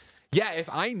like, yeah, if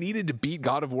I needed to beat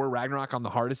God of War Ragnarok on the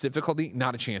hardest difficulty,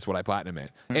 not a chance would I platinum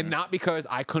it. And not because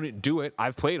I couldn't do it.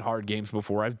 I've played hard games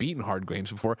before. I've beaten hard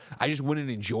games before. I just wouldn't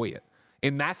enjoy it.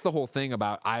 And that's the whole thing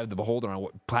about Eye of the Beholder on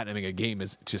what platinuming a game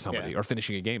is to somebody or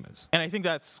finishing a game is. And I think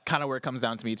that's kind of where it comes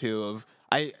down to me too. Of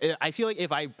I feel like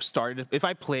if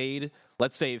I played,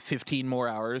 let's say 15 more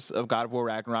hours of God of War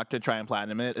Ragnarok to try and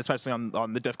platinum it, especially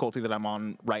on the difficulty that I'm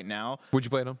on right now. Would you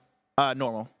play it on?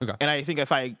 Normal. Okay. And I think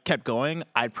if I kept going,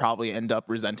 I'd probably end up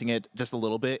resenting it just a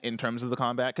little bit in terms of the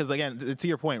combat. Because again, to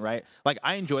your point, right? Like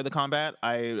I enjoy the combat.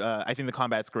 I think the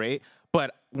combat's great.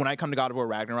 But when I come to God of War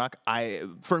Ragnarok, I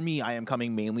am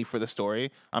coming mainly for the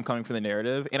story. I'm coming for the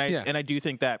narrative, and I do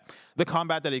think that the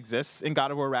combat that exists in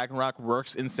God of War Ragnarok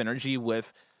works in synergy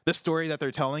with the story that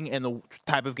they're telling and the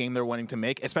type of game they're wanting to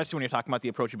make. Especially when you're talking about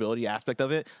the approachability aspect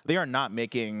of it, they are not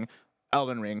making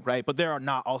Elden Ring, right? But they're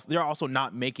also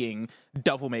not making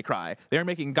Devil May Cry. They're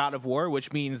making God of War,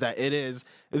 which means that it is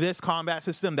this combat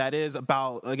system that is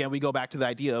about, again, we go back to the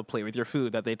idea of play with your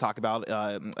food that they talk about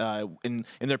in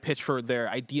their pitch for their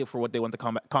idea for what they want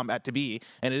the combat to be.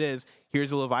 And it is,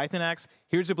 here's a Leviathan Axe,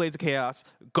 here's your Blades of Chaos,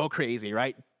 go crazy,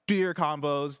 right? Do your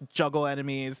combos, juggle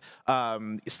enemies,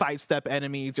 sidestep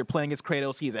enemies. You're playing as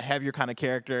Kratos. He's a heavier kind of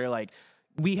character. Like,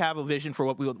 we have a vision for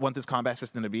what we want this combat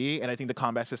system to be, and I think the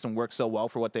combat system works so well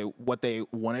for what they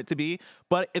want it to be.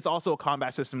 But it's also a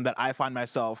combat system that I find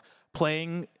myself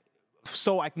playing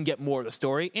so I can get more of the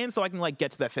story, and so I can like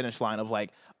get to that finish line of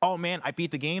like, oh man, I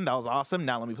beat the game, that was awesome.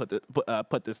 Now let me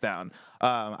put this down.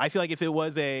 I feel like if it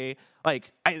was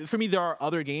for me, there are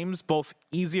other games both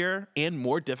easier and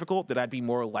more difficult that I'd be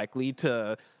more likely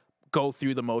to go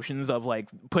through the motions of like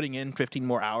putting in 15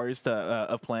 more hours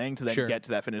of playing to then get to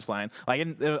that finish line. Like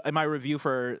in my review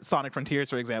for Sonic Frontiers,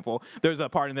 for example, there's a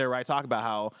part in there where I talk about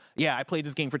how, I played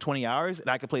this game for 20 hours and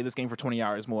I could play this game for 20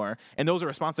 hours more. And those are a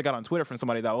response I got on Twitter from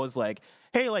somebody that was like,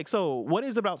 hey, like, so what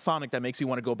is it about Sonic that makes you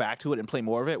want to go back to it and play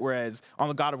more of it? Whereas on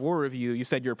the God of War review, you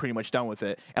said you're pretty much done with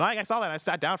it. And I saw that and I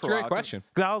sat down for a while. Great question.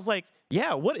 Because I was like,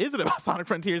 yeah, what is it about Sonic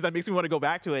Frontiers that makes me want to go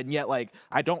back to it? And yet, like,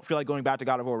 I don't feel like going back to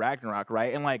God of War Ragnarok,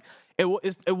 right? And like,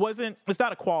 it's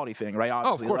not a quality thing, right?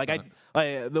 Obviously, of course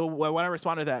not. When I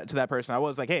responded to that person, I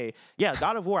was like, hey, yeah,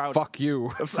 God of War. Fuck you.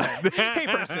 Hey,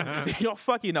 person,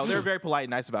 fuck you. No, they're very polite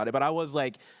and nice about it. But I was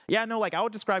like, yeah, no, like I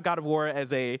would describe God of War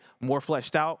as a more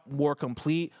fleshed out, more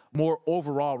complete, more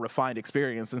overall refined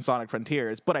experience than Sonic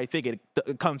Frontiers. But I think it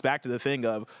comes back to the thing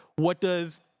of what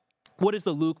is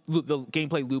the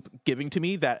gameplay loop giving to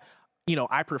me that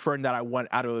I prefer and that I want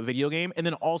out of a video game. And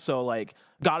then also like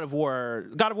God of War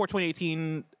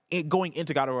 2018 going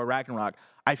into God of War Ragnarok,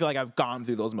 I feel like I've gone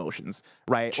through those motions,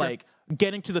 right? Sure. Like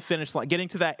getting to the finish line, getting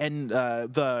to that end,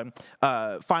 the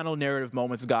final narrative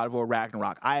moments of God of War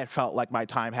Ragnarok, I had felt like my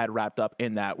time had wrapped up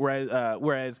in that.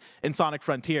 Whereas in Sonic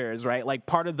Frontiers, right, like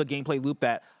part of the gameplay loop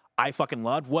that I fucking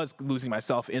loved was losing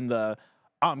myself in the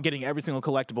getting every single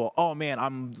collectible. Oh man,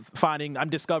 I'm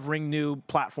discovering new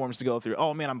platforms to go through.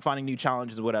 Oh man, I'm finding new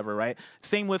challenges or whatever, right?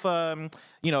 Same with,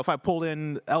 if I pulled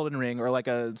in Elden Ring or like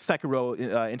a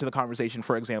Sekiro into the conversation,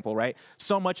 for example, right?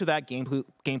 So much of that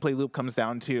gameplay loop comes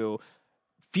down to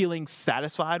feeling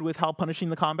satisfied with how punishing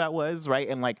the combat was, right?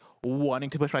 And like wanting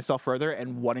to push myself further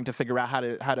and wanting to figure out how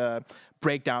to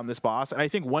break down this boss. And I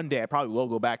think one day I probably will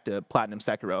go back to Platinum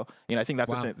Sekiro. I think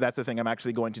that's the thing I'm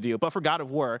actually going to do. But for God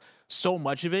of War, so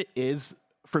much of it is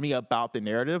for me about the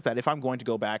narrative that if I'm going to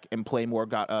go back and play more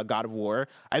God of War,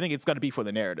 I think it's going to be for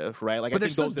the narrative, right? Like, but I they're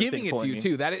think still giving it to you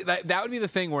too. That would be the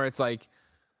thing where it's like,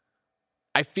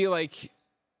 I feel like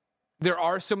there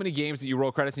are so many games that you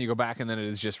roll credits and you go back and then it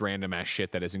is just random ass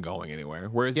shit that isn't going anywhere.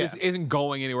 Whereas this isn't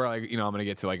going anywhere. Like, I'm going to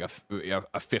get to like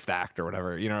a fifth act or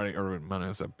whatever,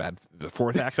 it's the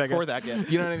fourth act, I guess. Fourth act, yeah.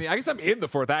 You know what I mean? I guess I'm in the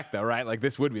fourth act though, right? Like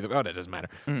this would be it doesn't matter.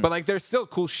 But like, there's still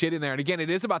cool shit in there. And again,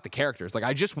 it is about the characters. Like,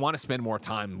 I just want to spend more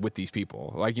time with these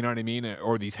people. Like, you know what I mean?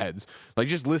 Or these heads. Like,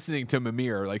 just listening to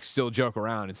Mimir, like, still joke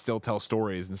around and still tell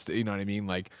stories and you know what I mean?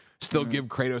 Like, still give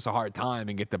Kratos a hard time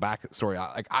and get the backstory.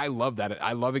 Like, I love that.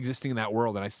 I love existing in that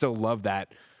world, and I still love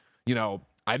that,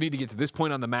 I need to get to this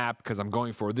point on the map because I'm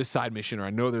going for this side mission, or I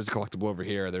know there's a collectible over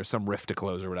here, or there's some rift to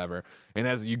close or whatever. And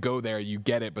as you go there, you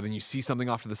get it, but then you see something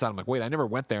off to the side. I'm like, wait, I never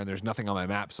went there, and there's nothing on my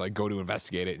map. So I go to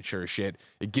investigate it, and sure as shit,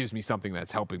 it gives me something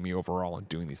that's helping me overall in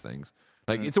doing these things.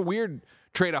 Like, it's a weird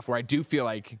trade-off where I do feel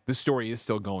like the story is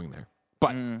still going there.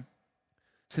 But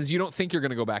since you don't think you're going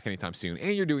to go back anytime soon,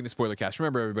 and you're doing the spoiler cast,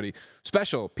 remember, everybody,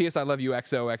 special P.S. I Love You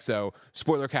XOXO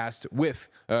spoiler cast with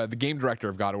the game director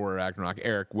of God of War Ragnarok,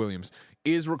 Eric Williams,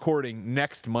 is recording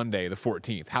next Monday, the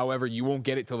 14th. However, you won't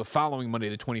get it till the following Monday,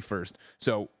 the 21st.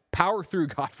 So power through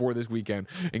God of War this weekend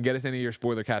and get us any of your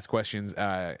spoiler cast questions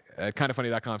at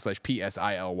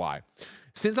kindoffunny.com/PSILY.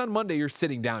 Since on Monday you're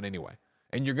sitting down anyway,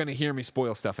 and you're going to hear me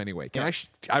spoil stuff anyway.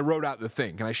 I wrote out the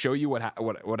thing. Can I show you what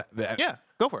Yeah,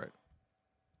 go for it.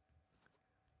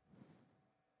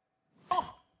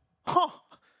 Huh.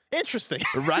 Interesting.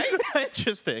 Right?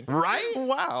 Interesting. Right?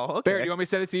 Wow. Okay. Barry, do you want me to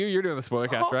send it to you? You're doing the spoiler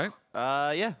cast, right?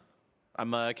 Yeah.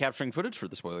 I'm capturing footage for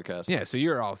the spoiler cast. Yeah, so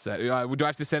you're all set. Do I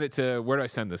have to send it to, where do I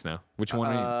send this now? Which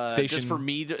one? Station? Just for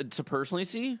me to personally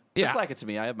see? Yeah. Just flag it to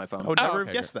me. I have my phone. I would never okay,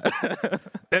 have guessed that.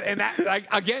 and that, like,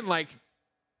 again, like,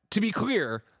 to be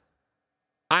clear,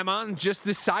 I'm on just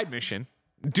this side mission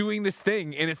doing this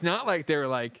thing, and it's not like they're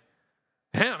like,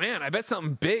 hey, man, I bet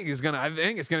something big is I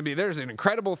think it's gonna be, there's an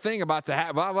incredible thing about to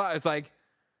happen, blah, blah. It's like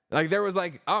there was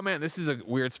like, oh man, this is a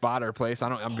weird spot or place.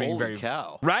 I'm being very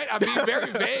cow. Right? I'm being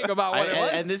very vague about what it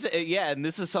was. And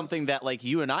this is something that, like,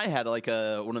 you and I had like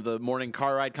one of the morning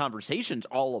car ride conversations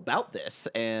all about this,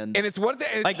 and it's what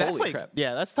like that's holy like crap.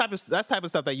 yeah, that's type of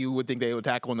stuff that you would think they would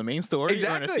tackle in the main story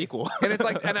or in a sequel. And it's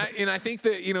like, and I think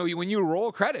that, you know, when you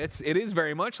roll credits, it is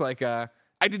very much like I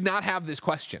did not have this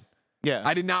question. Yeah,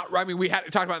 I did not. I mean, we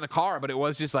had talked about it in the car, but it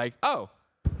was just like, oh,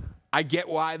 I get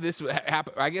why this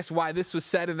happened. I guess why this was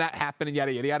said and that happened and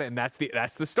yada yada yada, and that's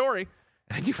the story.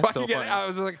 And you fucking get it. I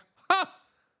was like, huh,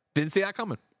 didn't see that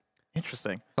coming.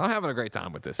 Interesting. So I'm having a great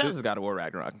time with this. That was God of War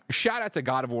Ragnarok. Shout out to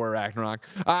God of War Ragnarok.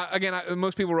 Again,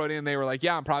 most people wrote in, they were like,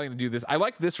 yeah, I'm probably going to do this. I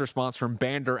like this response from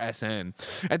Bander SN.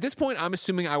 At this point, I'm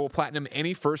assuming I will platinum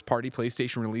any first-party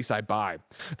PlayStation release I buy.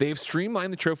 They have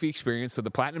streamlined the trophy experience, so the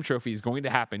platinum trophy is going to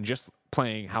happen just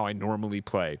playing how I normally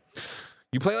play.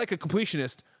 You play like a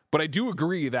completionist, but I do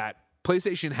agree that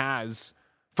PlayStation has,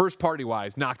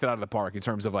 first-party-wise, knocked it out of the park in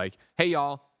terms of like, hey,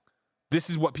 y'all, this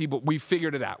is what we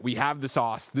figured it out. We have the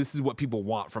sauce. This is what people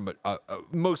want from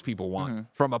most people want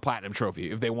from a platinum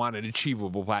trophy. If they want an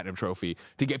achievable platinum trophy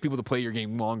to get people to play your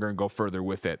game longer and go further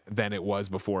with it than it was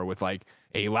before with like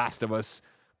a Last of Us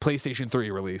PlayStation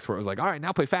 3 release where it was like, all right,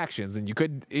 now play factions. And you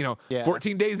could,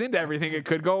 14 days into everything, it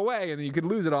could go away and then you could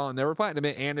lose it all and never platinum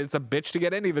it. And it's a bitch to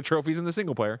get any of the trophies in the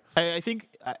single player. I think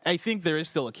there is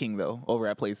still a king, though, over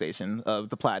at PlayStation of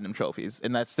the platinum trophies.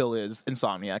 And that still is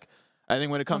Insomniac. I think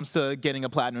when it comes to getting a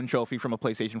platinum trophy from a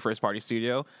PlayStation first-party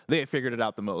studio, they have figured it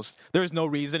out the most. There's no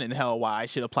reason in hell why I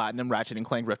should have platinum Ratchet &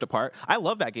 Clank Rift Apart. I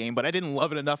love that game, but I didn't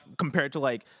love it enough compared to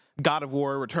like God of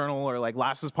War Returnal or like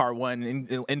Last of Us Part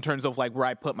 1 in terms of like where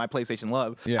I put my PlayStation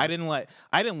love. Yeah. I didn't like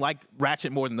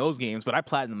Ratchet more than those games, but I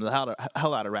platinumed the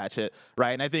hell out of Ratchet,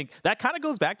 right? And I think that kind of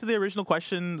goes back to the original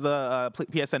question, the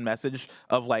PSN message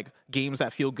of like games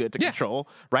that feel good to control,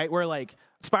 right? Where like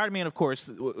Spider-Man, of course,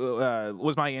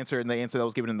 was my answer, and the answer that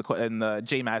was given in the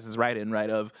J Maz's write-in, right?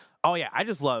 Of, oh yeah, I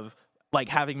just love like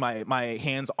having my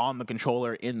hands on the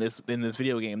controller in this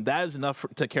video game. That is enough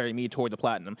to carry me toward the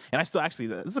platinum. And I still actually,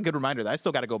 this is a good reminder that I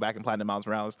still got to go back and platinum Miles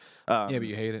Morales. Yeah, but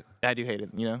you hate it. I do hate it.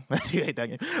 I do hate that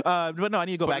game. But no, I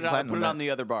need to go back and platinum. Put it on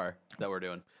the other bar that we're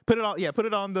doing. Put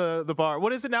it on the bar.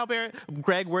 What is it now, Barrett?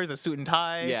 Greg wears a suit and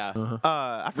tie. Yeah.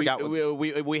 I forgot.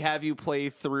 We have you play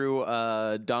through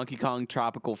Donkey Kong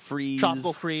Tropical Freeze.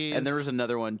 And there was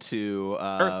another one too.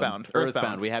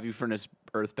 Earthbound. We have you finish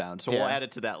Earthbound. So we'll add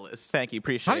it to that list. Thank you.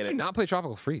 Appreciate it. How did you not play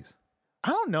Tropical Freeze? I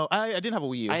don't know. I didn't have a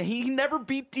Wii U. He never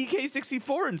beat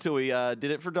DK64 until we did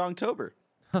it for Dongtober.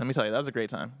 Let me tell you, that was a great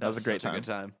time. That was a great time. A good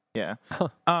time. Yeah.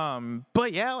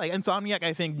 But yeah, like Insomniac,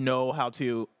 I think know how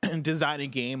to design a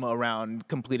game around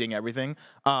completing everything.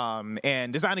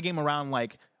 And design a game around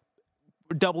like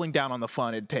doubling down on the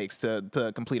fun it takes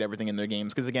to complete everything in their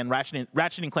games. Because again,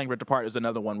 Ratchet and Clank Rift Apart is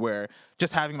another one where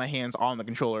just having my hands on the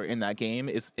controller in that game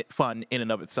is fun in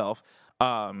and of itself.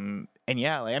 And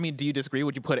yeah, like, I mean, do you disagree?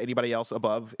 Would you put anybody else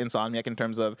above Insomniac in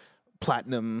terms of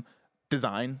platinum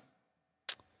design?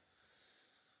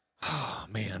 Oh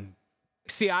man,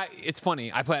 see, it's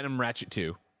funny. I platinum Ratchet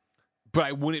 2, but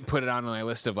I wouldn't put it on my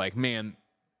list of like, man,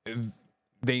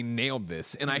 they nailed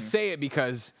this. And I say it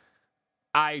because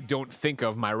I don't think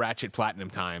of my Ratchet platinum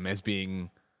time as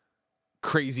being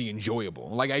crazy enjoyable.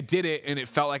 Like I did it, and it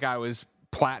felt like I was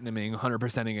platinuming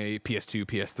 100%ing a PS2,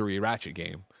 PS3 Ratchet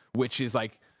game, which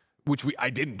I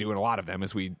didn't do in a lot of them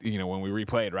as when we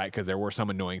replayed, right? Because there were some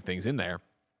annoying things in there.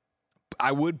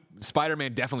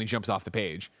 Spider-Man definitely jumps off the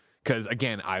page because,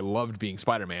 again, I loved being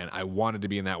Spider-Man. I wanted to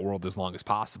be in that world as long as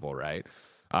possible, right?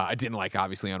 I didn't like,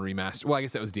 obviously, on remaster. Well, I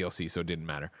guess that was DLC, so it didn't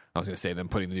matter. I was going to say them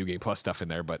putting the New Game Plus stuff in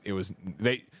there, but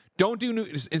they don't do new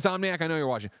Insomniac. I know you're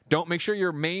watching. Don't make sure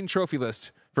your main trophy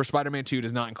list for Spider-Man 2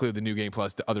 does not include the New Game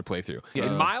Plus to other playthrough. Yeah.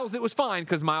 In Miles, it was fine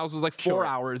because Miles was like 4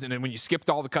 hours, and then when you skipped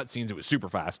all the cutscenes, it was super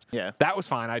fast. Yeah, that was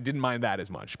fine. I didn't mind that as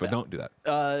much, but don't do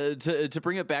that. To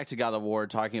bring it back to God of War,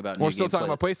 talking about we're still talking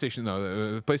about PlayStation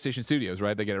though. PlayStation Studios,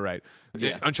 right? They get it right.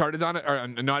 Yeah. Uncharted's on it, or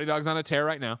Naughty Dog's on a tear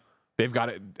right now. They've got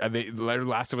it.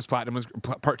 Last of Us Platinum was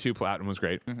Part 2 Platinum was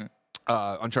great. Mm-hmm.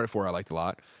 Uncharted 4 I liked a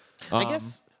lot. I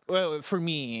guess for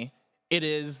me, it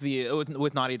is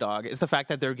with Naughty Dog. It's the fact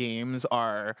that their games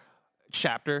are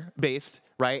chapter based,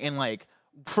 right? And like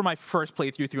for my first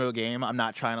playthrough through a game, I'm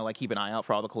not trying to like keep an eye out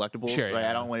for all the collectibles. Sure, right?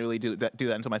 Yeah. I don't want to really do that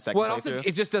until my second. Well, also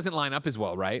it just doesn't line up as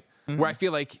well, right? Mm-hmm. Where I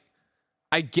feel like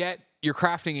I get you're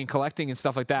crafting and collecting and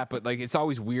stuff like that, but like it's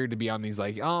always weird to be on these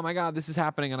like, oh my god, this is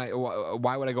happening, and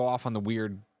why would I go off on the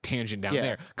weird tangent down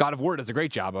there? God of War does a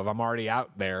great job of I'm already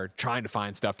out there trying to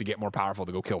find stuff to get more powerful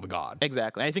to go kill the god.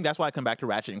 Exactly. I think that's why I come back to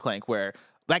Ratchet and Clank, where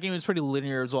that game is pretty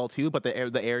linear as well too, but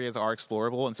the areas are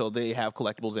explorable, and so they have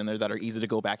collectibles in there that are easy to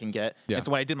go back and get. Yeah. And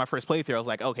so when I did my first playthrough, I was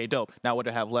like, okay, dope. Now what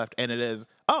do I have left? And it is,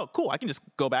 oh, cool. I can just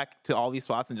go back to all these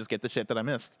spots and just get the shit that I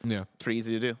missed. Yeah, it's pretty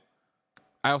easy to do.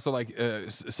 I also like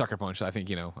Sucker Punch. I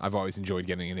think, I've always enjoyed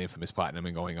getting an Infamous Platinum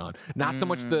and going on. Not so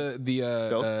much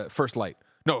the First Light.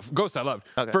 No, Ghost I loved.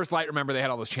 Okay. First Light, remember they had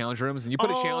all those challenge rooms, and you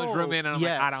put a challenge room in, and I'm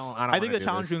like, I don't. I think the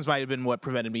challenge rooms might have been what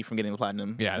prevented me from getting the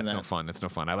Platinum. Yeah, it's no fun. It's no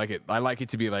fun. I like it. I like it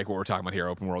to be like what we're talking about here,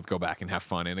 open world. Go back and have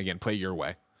fun, and again, play your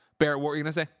way. Barrett, what were you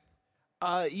gonna say?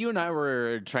 You and I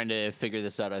were trying to figure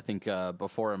this out. I think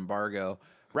before embargo,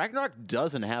 Ragnarok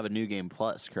doesn't have a New Game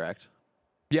Plus, correct?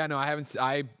 Yeah, no, I haven't.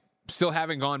 I still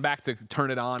haven't gone back to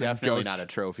turn it on. Definitely not a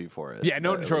trophy for it. Yeah,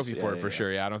 no trophy for it for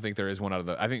sure. Yeah, I don't think there is one out of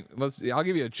the. I think I'll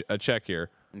give you a check here.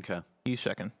 Okay, he's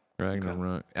checking.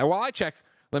 Ragnarok. And while I check,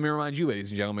 let me remind you,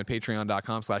 ladies and gentlemen,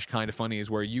 patreon.com/kindafunny is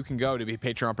where you can go to be a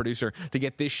Patreon producer to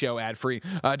get this show ad free,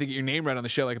 to get your name read on the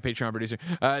show like a Patreon producer,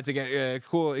 to get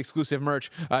cool exclusive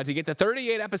merch, to get the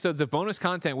 38 episodes of bonus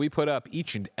content we put up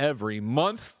each and every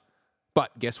month.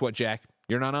 But guess what, Jack?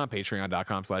 You're not on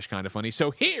patreon.com/kindafunny.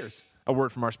 So here's a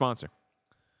word from our sponsor.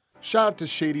 Shout out to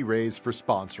Shady Rays for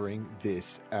sponsoring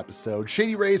this episode.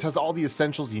 Shady Rays has all the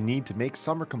essentials you need to make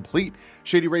summer complete.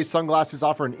 Shady Rays sunglasses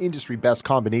offer an industry-best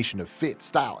combination of fit,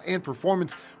 style, and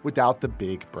performance without the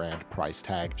big brand price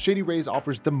tag. Shady Rays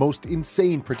offers the most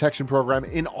insane protection program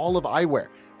in all of eyewear.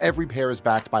 Every pair is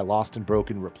backed by lost and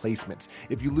broken replacements.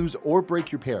 If you lose or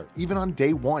break your pair, even on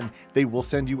day one, they will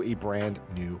send you a brand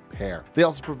new pair. They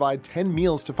also provide 10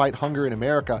 meals to fight hunger in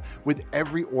America with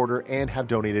every order and have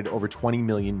donated over 20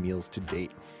 million meals to date.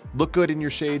 Look good in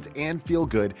your shades and feel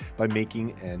good by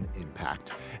making an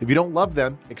impact. If you don't love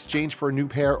them, exchange for a new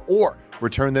pair or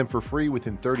return them for free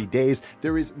within 30 days.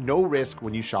 There is no risk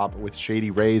when you shop with Shady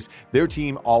Rays. Their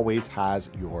team always has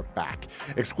your back.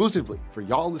 Exclusively for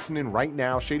y'all listening right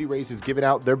now, Shady Rays is giving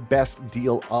out their best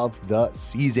deal of the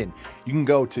season. You can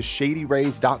go to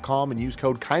shadyrays.com and use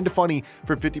code KINDAFUNNY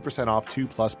for 50% off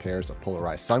 2+ pairs of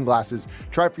polarized sunglasses.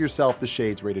 Try for yourself the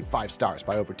shades rated 5 stars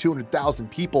by over 200,000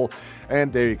 people.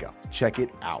 And there you go. Check it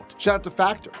out. Shout out to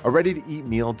Factor, a ready-to-eat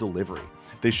meal delivery.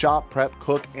 They shop, prep,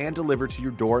 cook, and deliver to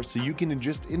your door so you can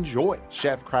just enjoy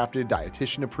chef-crafted,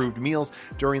 dietitian-approved meals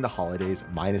during the holidays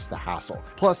minus the hassle.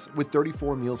 Plus, with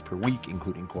 34 meals per week,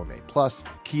 including Gourmet Plus,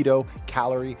 Keto,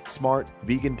 Calorie, Smart,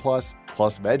 Vegan Plus,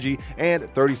 Plus Veggie,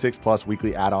 and 36+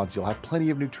 weekly add-ons, you'll have plenty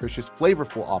of nutritious,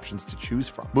 flavorful options to choose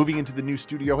from. Moving into the new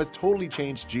studio has totally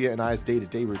changed Gia and I's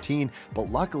day-to-day routine,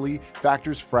 but luckily,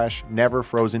 Factor's fresh, never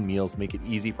frozen meals make it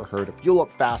easy for her to fuel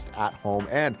up fast at home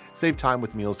and save time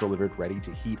with meals delivered ready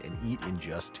to heat and eat in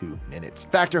just 2 minutes.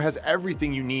 Factor has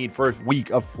everything you need for a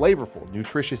week of flavorful,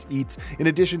 nutritious eats. In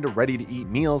addition to ready-to-eat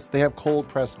meals, they have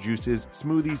cold-pressed juices,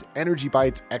 smoothies, energy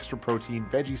bites, extra protein,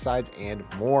 veggie sides, and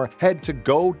more. Head to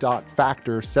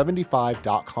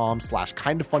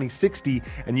go.factor75.com/kindafunny60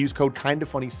 and use code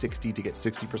kindafunny60 to get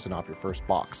 60% off your first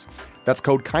box. That's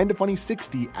code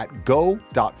kindafunny60 at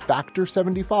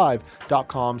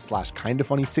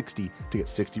go.factor75.com/kindafunny60 to get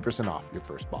 60% off your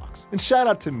first box. And shout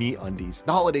out to MeUndies. MeUndies.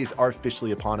 The holidays are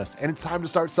officially upon us, and it's time to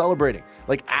start celebrating,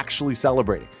 like actually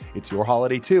celebrating. It's your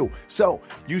holiday too, so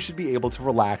you should be able to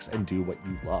relax and do what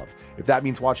you love. If that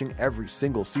means watching every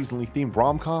single seasonally themed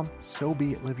rom-com, so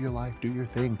be it. Live your life, do your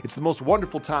thing. It's the most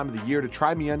wonderful time of the year to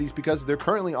try MeUndies because they're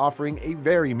currently offering a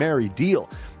very merry deal.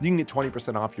 You can get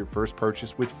 20% off your first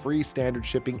purchase with free standard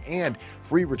shipping and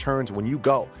free returns when you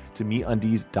go to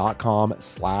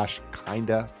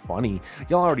MeUndies.com/kindafunny.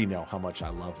 Y'all already know how much I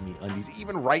love MeUndies.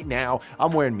 Even right now,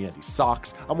 I'm wearing MeUndies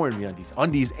socks, I'm wearing MeUndies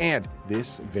undies, and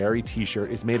this very t-shirt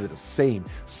is made of the same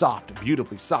soft,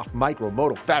 beautifully soft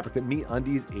micro-modal fabric that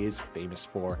MeUndies is famous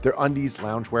for. Their undies,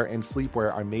 loungewear, and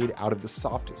sleepwear are made out of the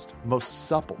softest, most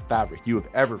supple fabric you have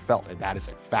ever felt, and that is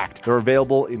a fact. They're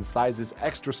available in sizes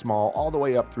extra small all the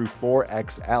way up through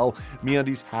 4XL.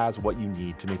 MeUndies has what you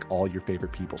need to make all your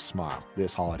favorite people smile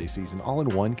this holiday season, all in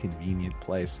one convenient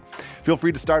place. Feel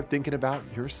free to start thinking about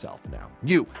yourself now.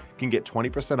 You can get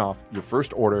 20% off your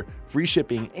first order, free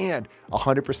shipping, and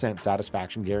 100%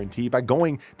 satisfaction guarantee by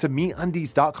going to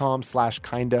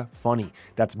MeUndies.com/kindafunny.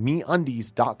 That's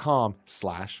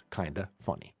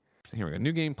MeUndies.com/kindafunny. Here we go.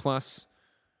 New Game Plus.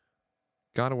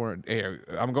 God of War. Hey,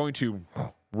 I'm going to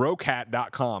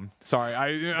rocat.com. Sorry,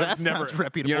 That never sounds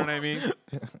reputable. You know what I mean?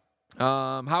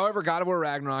 However, God of War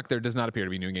Ragnarok, there does not appear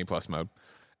to be New Game Plus mode.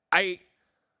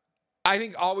 I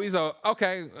think always not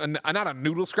a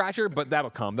noodle scratcher, but that'll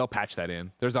come. They'll patch that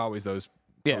in. There's always those.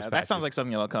 Yeah, that sounds like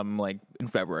something that'll come like in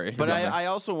February. But I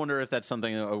also wonder if that's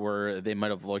something where they might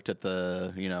have looked at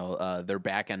the their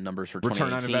back end numbers for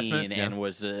Return on 2018 investment, and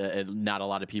was not a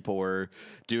lot of people were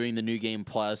doing the New Game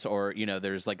Plus, or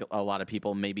there's like a lot of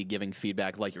people maybe giving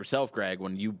feedback like yourself, Greg,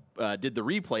 when you did the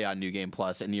replay on New Game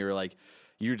Plus and you're like.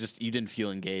 You didn't feel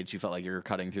engaged. You felt like you were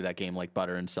cutting through that game like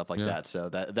butter and stuff like that. So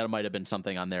that might have been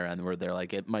something on their end where they're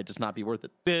like, it might just not be worth it.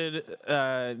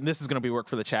 This is going to be work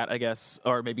for the chat, I guess,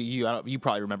 or maybe you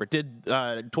probably remember. Did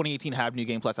 2018 have New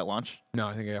Game Plus at launch? No,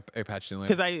 I think I patched in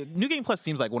later. Because New Game Plus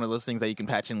seems like one of those things that you can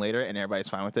patch in later and everybody's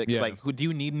fine with it. Yeah. Like, do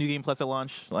you need New Game Plus at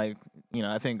launch? Like,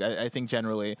 I think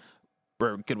generally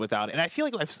we're good without it. And I feel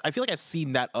like I've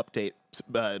seen that update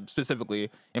specifically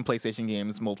in PlayStation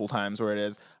games multiple times where it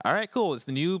is, all right, cool, it's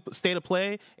the new state of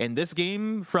play, and this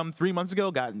game from 3 months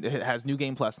ago has New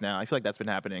Game Plus now. I feel like that's been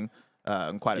happening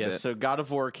quite a bit. So God of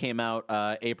War came out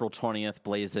April 20th,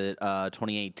 Blaze It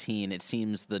 2018. It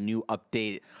seems the new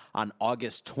update on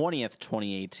August 20th,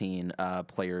 2018,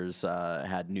 players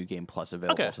had New Game Plus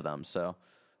available to them. So,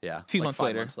 yeah. A few months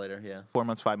later. 4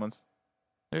 months, 5 months.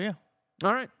 There you go.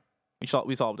 All right. We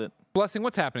solved it. Blessing,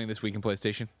 what's happening this week in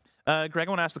PlayStation? Greg, I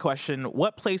want to ask the question,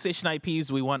 what PlayStation IPs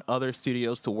do we want other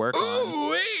studios to work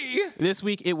on? This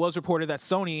week, it was reported that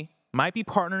Sony might be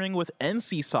partnering with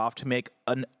NCSoft to make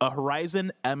a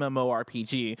Horizon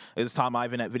MMORPG. This is Tom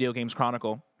Ivan at Video Games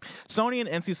Chronicle. Sony and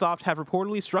NCSoft have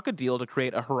reportedly struck a deal to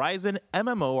create a Horizon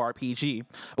MMORPG.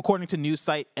 According to news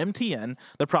site MTN,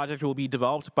 the project will be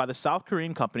developed by the South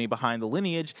Korean company behind the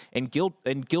Lineage and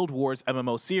Guild Wars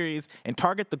MMO series and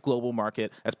target the global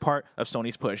market as part of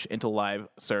Sony's push into live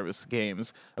service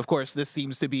games. Of course, this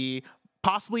seems to be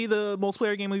possibly the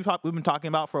multiplayer game we've been talking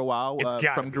about for a while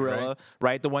from Guerrilla,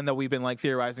 right? The one that we've been like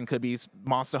theorizing could be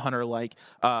Monster Hunter, like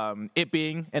it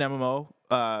being an MMO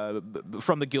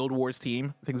from the Guild Wars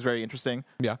team. I think it's very interesting.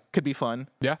 Yeah, could be fun.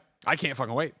 Yeah, I can't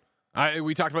fucking wait.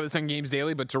 We talked about this on Games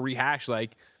Daily, but to rehash,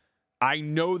 like, I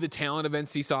know the talent of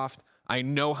NCSoft. I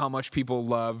know how much people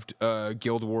loved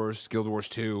Guild Wars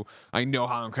 2. I know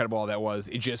how incredible all that was.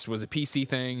 It just was a PC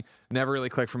thing. Never really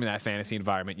clicked for me in that fantasy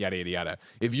environment, yada, yada, yada.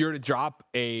 If you're to drop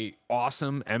a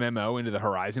awesome MMO into the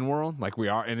Horizon world, like we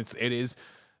are, and it is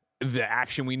the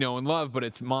action we know and love, but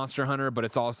it's Monster Hunter, but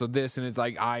it's also this, and it's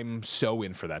like, I'm so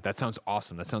in for that. That sounds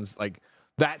awesome.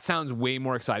 That sounds way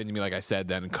more exciting to me, like I said,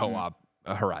 than co-op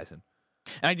Horizon.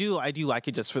 And I do like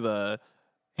it just for the,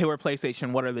 hey, we're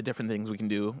PlayStation, what are the different things we can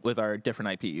do with our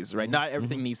different IPs, right? Not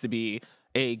everything needs to be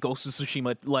a Ghost of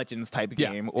Tsushima Legends type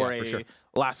game or a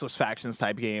Last of Us Factions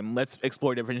type game. Let's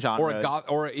explore different genres.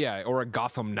 Or a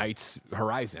Gotham Knights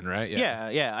Horizon, right?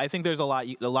 Yeah. I think there's a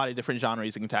lot of different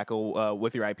genres you can tackle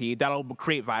with your IP. That'll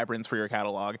create vibrance for your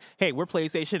catalog. Hey, we're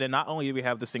PlayStation, and not only do we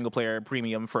have the single player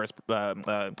premium first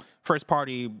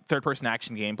party third person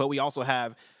action game, but we also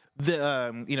have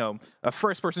the a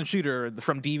first-person shooter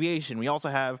from Deviation. We also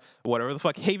have whatever the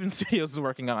fuck Haven Studios is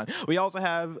working on. We also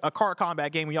have a car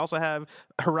combat game. We also have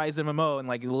Horizon MMO, and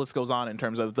like the list goes on in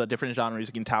terms of the different genres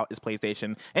you can tout as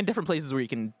PlayStation and different places where you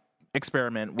can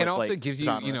experiment with, it also like, gives you,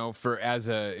 genre. for as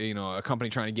a company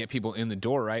trying to get people in the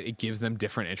door, right? It gives them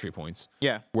different entry points.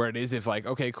 Yeah. Where it is if like,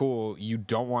 okay, cool, you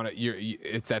don't want to.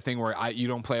 It's that thing where you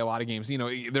don't play a lot of games.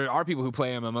 There are people who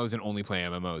play MMOs and only play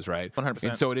MMOs, right? 100%.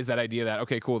 And so it is that idea that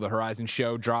okay, cool, the Horizon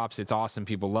show drops, it's awesome,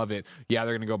 people love it. Yeah,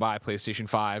 they're gonna go buy PlayStation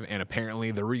 5 and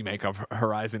apparently the remake of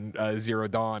Horizon Zero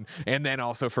Dawn, and then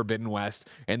also Forbidden West.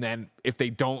 And then if they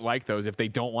don't like those, if they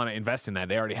don't want to invest in that,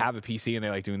 they already have a PC and they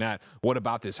like doing that. What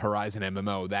about this Horizon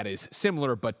MMO that is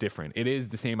similar but different? It is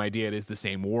the same idea, it is the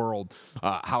same world.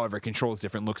 However, it controls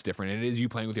different, looks different, and it is you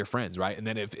playing with your friends, right? And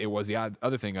then if it was the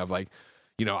other thing of like,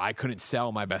 I couldn't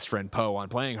sell my best friend Poe on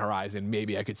playing Horizon,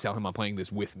 maybe I could sell him on playing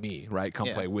this with me, right? Come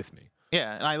play with me.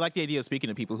 Yeah, and I like the idea of speaking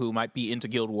to people who might be into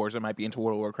Guild Wars or might be into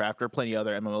World of Warcraft or plenty of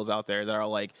other MMOs out there that are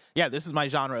like, yeah, this is my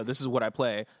genre, this is what I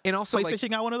play. And also,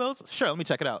 PlayStation got one of those? Sure, let me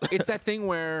check it out. It's that thing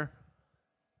where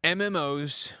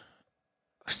MMOs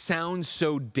sound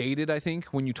so dated, I think,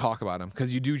 when you talk about them,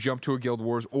 because you do jump to a Guild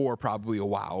Wars or probably a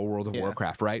WoW, a World of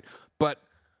Warcraft, right? But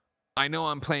I know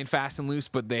I'm playing fast and loose,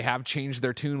 but they have changed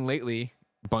their tune lately,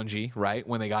 Bungie, right?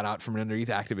 When they got out from underneath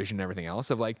Activision and everything else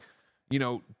of like,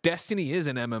 Destiny is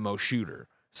an MMO shooter.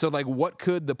 So like, what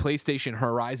could the PlayStation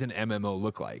Horizon MMO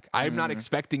look like? I'm not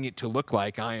expecting it to look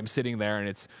like I am sitting there and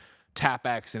it's tap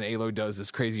X and Aloy does this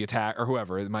crazy attack, or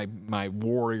whoever, my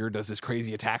warrior does this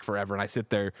crazy attack forever, and I sit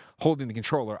there holding the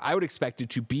controller. I would expect it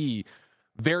to be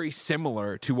very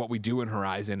similar to what we do in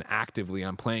Horizon actively.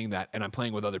 I'm playing that, and I'm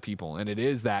playing with other people. And it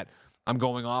is that I'm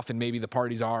going off, and maybe the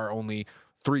parties are only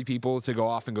 3 people to go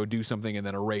off and go do something, and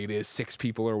then a raid is 6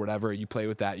 people or whatever. You play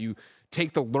with that. You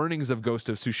take the learnings of Ghost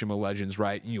of Tsushima Legends,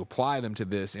 right, and you apply them to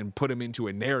this and put them into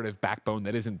a narrative backbone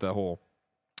that isn't the whole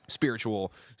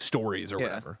spiritual stories or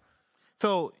whatever.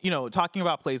 So, talking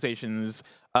about PlayStation's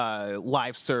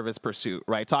live service pursuit,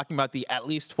 right? Talking about the at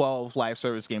least 12 live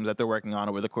service games that they're working on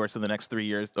over the course of the next 3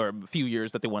 years or a few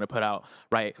years that they want to put out,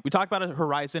 right? We talked about a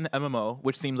Horizon MMO,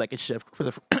 which seems like a shift for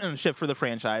the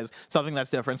franchise, something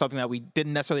that's different, something that we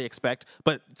didn't necessarily expect,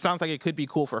 but sounds like it could be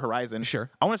cool for Horizon.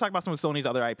 Sure. I want to talk about some of Sony's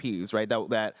other IPs, right?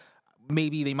 That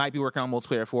maybe they might be working on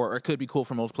multiplayer for, or it could be cool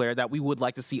for multiplayer that we would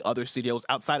like to see other studios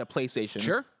outside of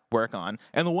PlayStation work on.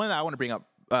 And the one that I want to bring up,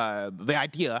 the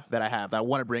idea that I have that I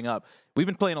want to bring up, we've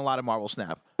been playing a lot of Marvel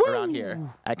Snap around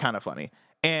here at Kinda Funny.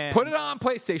 And put it on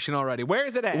PlayStation already. Where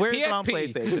is it at? Where is PSP? it on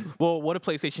PlayStation? Well, what if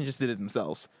PlayStation just did it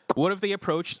themselves? What if they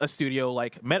approached a studio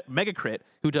like Megacrit,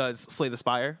 who does Slay the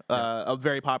Spire, a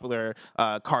very popular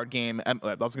card game, I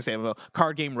was going to say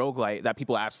card game roguelite that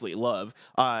people absolutely love,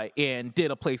 and did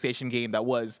a PlayStation game that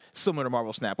was similar to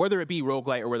Marvel Snap, whether it be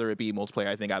roguelite or whether it be multiplayer.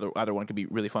 I think either one could be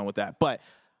really fun with that. But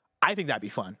I think that'd be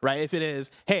fun, right? If it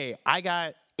is, hey, I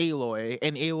got Aloy,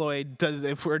 and Aloy does,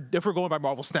 if we're going by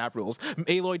Marvel Snap rules,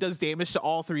 Aloy does damage to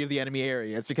all 3 of the enemy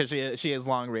areas because she has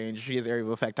long range, she has area of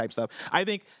effect type stuff. I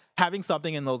think having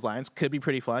something in those lines could be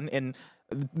pretty fun, and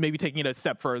maybe taking it a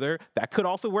step further, that could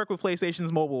also work with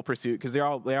PlayStation's mobile pursuit, because they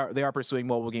are pursuing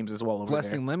mobile games as well over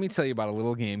Blessing, there. let me tell you about a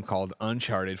little game called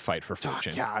Uncharted Fight for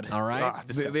Fortune. Oh, God. All right?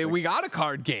 We got a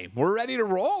card game. We're ready to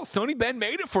roll. Sony Ben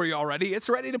made it for you already. It's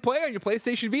ready to play on your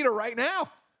PlayStation Vita right now.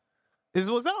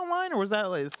 Was that online, or was that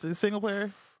like single player?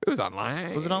 It was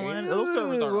online. Was it online? Those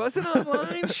servers are was it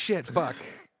online? Shit, fuck.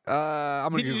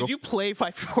 Did you play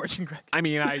Fight for Fortune, Greg? I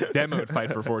mean, I demoed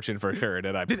Fight for Fortune for sure.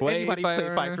 Did anybody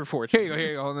play Fight for Fortune?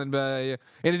 Here you go. And then,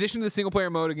 in addition to the single-player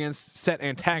mode against set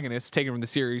antagonists taken from the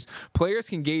series, players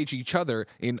can engage each other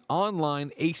in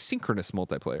online asynchronous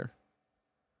multiplayer.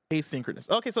 Asynchronous.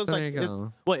 Okay, so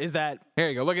it's what is that? Here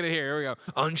you go. Look at it here. Here we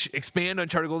go. Expand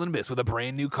Uncharted Golden Abyss with a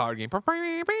brand new card game.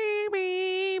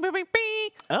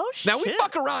 Oh, shit. Now we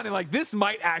fuck around and like this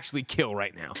might actually kill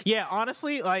right now. Yeah,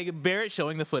 honestly, like Barrett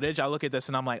showing the footage, I look at this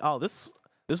and I'm like, oh, this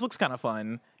looks kind of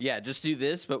fun. Yeah, just do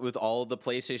this, but with all the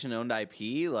PlayStation-owned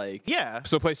IP, like... Yeah.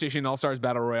 So PlayStation All-Stars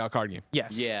Battle Royale card game.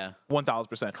 Yes. Yeah.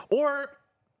 1,000%. Or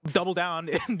double down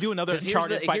and do another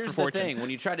Uncharted Fight for Fortune. Here's the thing. When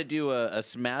you try to do a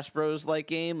Smash Bros-like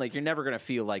game, like, you're never going to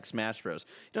feel like Smash Bros.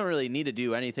 You don't really need to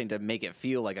do anything to make it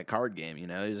feel like a card game, you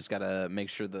know? You just got to make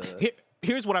sure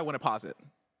Here's what I want to posit.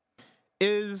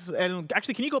 And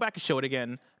actually, can you go back and show it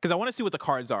again? Because I want to see what the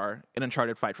cards are in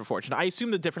Uncharted Fight for Fortune. I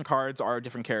assume the different cards are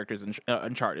different characters in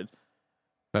Uncharted.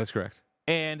 That is correct.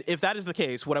 And if that is the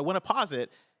case, what I want to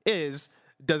posit is,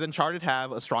 does Uncharted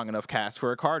have a strong enough cast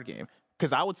for a card game?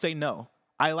 Because I would say no.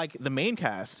 I like the main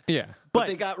cast. Yeah. But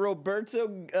they got Roberto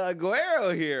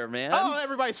Guerrero here, man. Oh,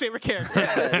 everybody's favorite character.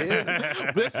 Yeah,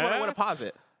 dude. This is what I want to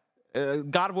posit.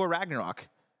 God of War Ragnarok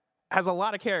has a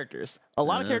lot of characters. A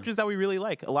lot of characters that we really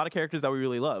like. A lot of characters that we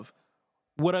really love.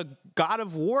 Would a God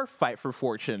of War Fight for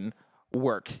Fortune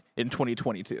work in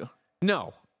 2022?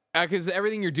 No. because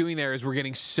everything you're doing there is we're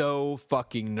getting so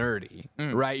fucking nerdy,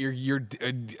 right?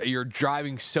 You're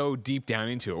driving so deep down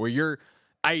into it, where your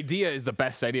idea is the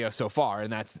best idea so far,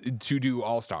 and that's to do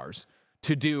All-Stars,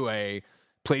 to do a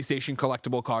PlayStation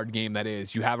collectible card game that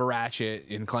is you have a Ratchet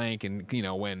and Clank, and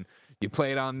when you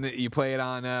play it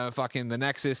on fucking the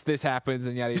Nexus, this happens,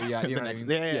 and yada yada. You know what I mean?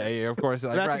 Yeah, of course.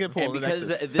 Like, that's right. a good point. Because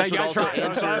this Thank would you. also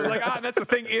answer. I was like, that's the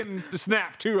thing in the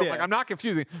Snap too. I'm like, I'm not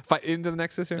confusing. Fight into the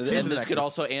Nexus here. And this could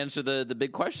also answer the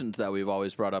big questions that we've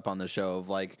always brought up on the show of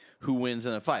like who wins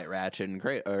in a fight, Ratchet and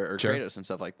Kratos and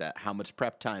stuff like that. How much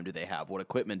prep time do they have? What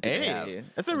equipment do they have?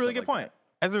 That's a really good point.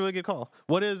 That's a really good call.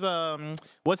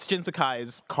 What's Jin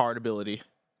Sakai's card ability?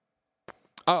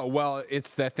 Oh well,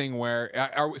 it's that thing where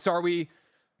are we?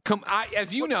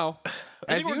 As you know,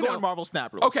 I think we're going Marvel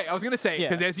Snap rules. Okay, I was gonna say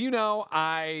because as you know,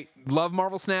 I love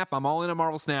Marvel Snap. I'm all in on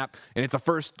Marvel Snap, and it's the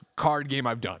first card game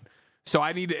I've done. So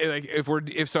I need to like if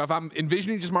I'm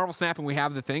envisioning just Marvel Snap and we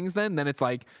have the things, then it's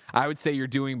like I would say you're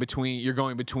going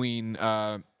between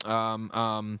Samurai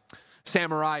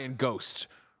and Ghost,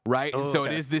 right? And so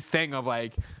it is this thing of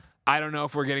like I don't know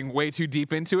if we're getting way too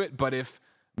deep into it, but if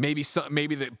maybe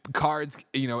the cards,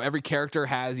 every character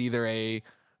has either a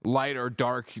light or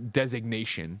dark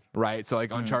designation, right? So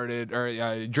like Uncharted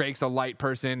or Drake's a light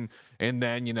person, and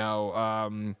then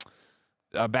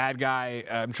a bad guy.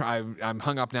 I'm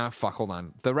hung up now. Fuck, hold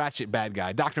on. The Ratchet bad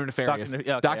guy, Dr. Nefarious.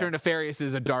 Dr. Nefarious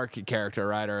is a dark character,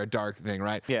 right, or a dark thing,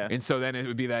 right? Yeah. And so then it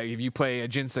would be that if you play a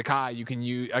Jin Sakai, you can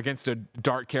use against a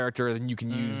dark character, then you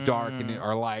can use dark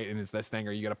or light, and it's this thing,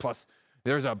 or you get a plus.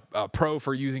 There's a pro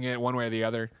for using it one way or the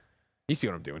other. You see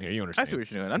what I'm doing here? You understand? I see what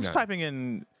you're doing. I'm just typing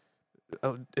in.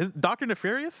 Is Dr.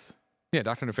 Nefarious? Yeah,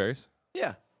 Dr. Nefarious.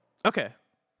 Yeah. Okay.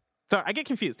 Sorry, I get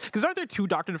confused. Because aren't there two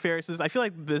Dr. Nefariouses? I feel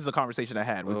like this is a conversation I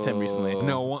had with Tim recently.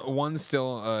 No, one's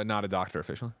still not a doctor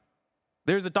officially.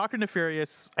 There's a Dr.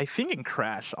 Nefarious, I think, in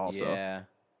Crash also. Yeah.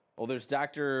 Well, there's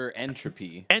Dr.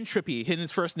 Entropy. Entropy, and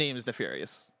his first name is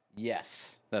Nefarious.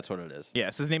 Yes, that's what it is.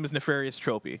 Yes, his name is Nefarious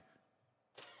Tropy.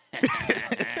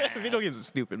 Video games are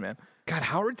stupid, man. God,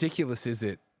 how ridiculous is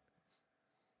it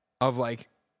of like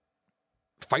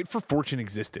Fight for Fortune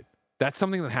existed? That's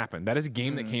something that happened. That is a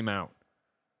game that came out.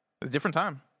 It's a different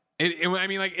time. I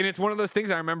mean, like, and it's one of those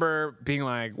things I remember being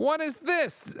like, what is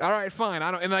this? All right, fine.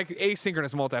 And like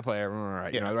asynchronous multiplayer,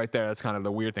 all right, right there. That's kind of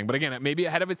the weird thing. But again, maybe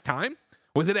ahead of its time.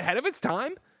 Was it ahead of its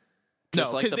time?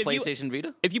 Just like the PlayStation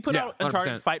Vita? If you put out 100%.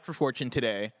 Uncharted Fight for Fortune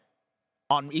today,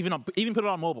 even put it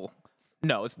on mobile,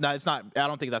 no, it's not. I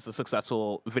don't think that's a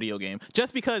successful video game.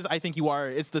 Just because I think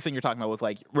it's the thing you're talking about with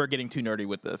like we're getting too nerdy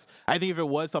with this. I think if it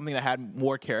was something that had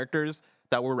more characters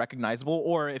that were recognizable,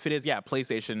 or if it is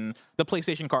PlayStation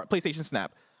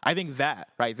Snap, I think that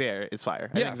right there is fire.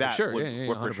 I think that sure.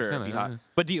 would for sure be hot.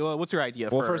 But what's your idea?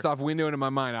 Well, first off, windowing in my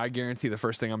mind, I guarantee the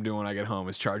first thing I'm doing when I get home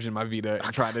is charging my Vita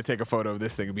and trying to take a photo of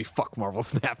this thing and be fuck Marvel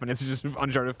Snap, and it's just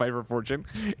Uncharted Fight for Fortune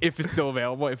if it's still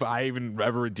available. If I even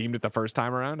ever redeemed it the first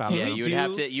time around, I don't know.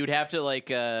 You'd have to like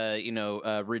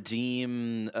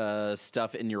redeem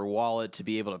stuff in your wallet to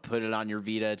be able to put it on your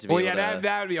Vita.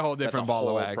 That would be a whole different ball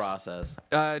of wax process.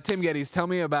 Tim Geddes, tell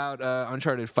me about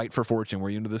Uncharted Fight for Fortune.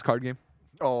 Were you into this card game?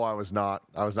 Oh, I was not.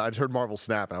 I just heard Marvel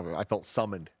Snap, and I felt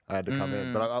summoned. I had to come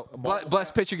in. But Bless,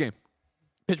 pitch your game.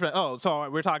 So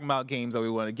we're talking about games that we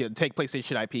want to take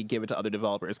PlayStation IP, give it to other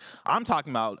developers. I'm talking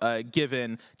about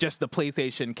giving just the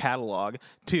PlayStation catalog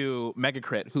to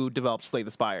Megacrit, who developed Slay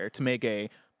the Spire, to make a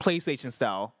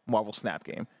PlayStation-style Marvel Snap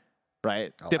game.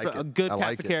 Right? A good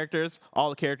cast of characters,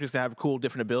 all the characters that have cool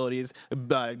different abilities.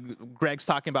 Greg's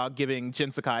talking about giving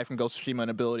Jin Sakai from Ghost of Tsushima an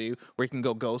ability where he can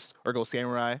go Ghost or go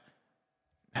Samurai.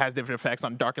 Has different effects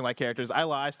on dark and light characters.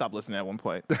 I stopped listening at one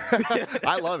point.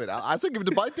 I love it. I say give it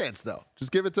to ByteDance, though.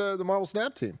 Just give it to the Marvel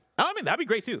Snap team. I mean, that'd be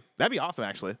great, too. That'd be awesome,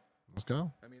 actually. Let's go.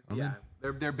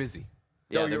 They're busy.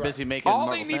 Yeah, they're busy making all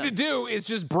Marvel they need Snap. to do is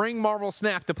just bring Marvel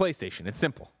Snap to PlayStation. It's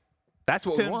simple. That's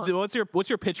what we Tim, want. what's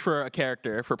your pitch for a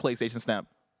character for PlayStation Snap?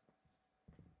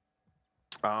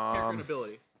 Character and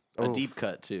ability. A deep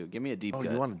cut, too. Give me a deep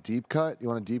cut. You want a deep cut?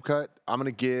 I'm going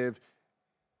to give...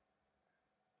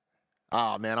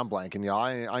 Oh, man, I'm blanking, y'all.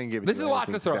 I ain't giving This you is a lot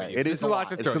to anything throw today. at you. It This is is a lot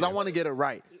to It's throw because at I you. want to get it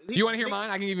right. You want to hear mine?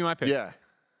 I can give you my pitch. Yeah.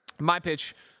 My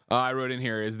pitch I wrote in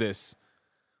here is this.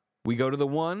 We go to the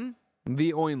one,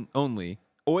 the only,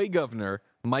 Oi Governor,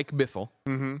 Mike Bithell,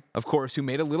 of course, who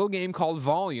made a little game called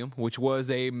Volume, which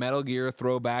was a Metal Gear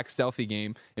throwback stealthy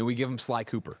game, and we give him Sly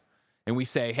Cooper. And we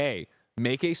say, hey,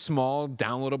 make a small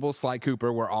downloadable Sly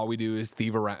Cooper where all we do is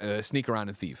sneak around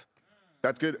and thieve.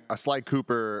 That's good. A Sly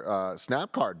Cooper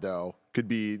snap card, though, could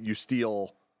be you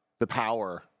steal the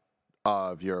power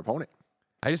of your opponent.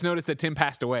 I just noticed that Tim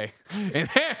passed away, and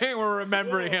we're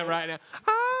remembering him right now.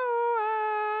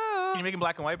 Can you make him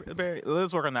black and white, Barry?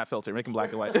 Let's work on that filter. Make him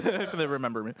black and white for the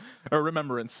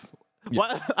remembrance. Yeah.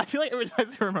 What? I feel like every time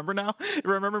I remember now,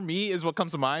 Remember Me is what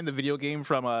comes to mind. The video game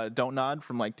from Don't Nod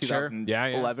from like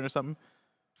 2011 or something.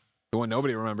 The one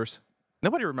nobody remembers.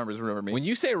 Nobody remembers Remember Me. When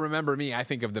you say Remember Me, I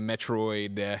think of the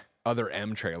Metroid Other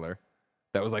M trailer.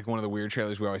 That was like one of the weird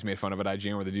trailers we always made fun of at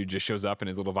IGN, where the dude just shows up and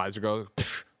his little visor goes,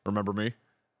 Remember Me?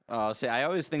 Oh, see, I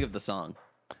always think of the song.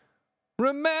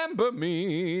 Remember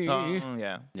Me.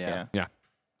 Yeah.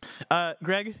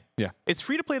 Greg? Yeah. Is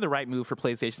free-to-play the right move for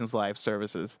PlayStation's live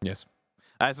services? Yes.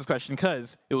 I asked this question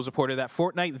because it was reported that a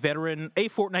Fortnite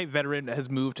veteran has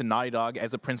moved to Naughty Dog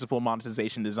as a principal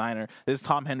monetization designer. This is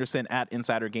Tom Henderson at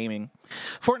Insider Gaming.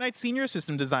 Fortnite's senior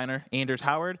system designer, Anders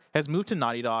Howard, has moved to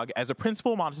Naughty Dog as a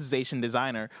principal monetization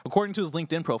designer, according to his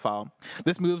LinkedIn profile.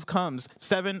 This move comes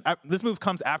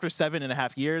after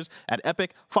 7.5 years at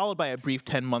Epic, followed by a brief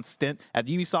 10-month stint at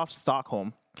Ubisoft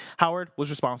Stockholm. Howard was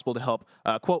responsible to help,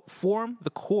 quote, form the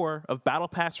core of Battle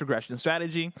Pass regression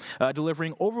strategy,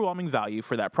 delivering overwhelming value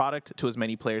for that product to as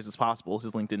many players as possible,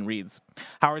 his LinkedIn reads.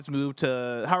 Howard's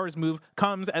move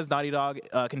comes as Naughty Dog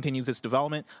continues its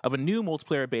development of a new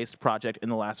multiplayer-based project in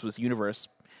the Last of Us universe.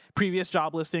 Previous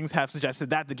job listings have suggested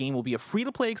that the game will be a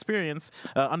free-to-play experience.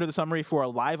 Under the summary for a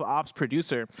live ops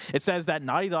producer, it says that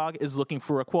Naughty Dog is looking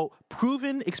for a, quote,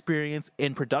 proven experience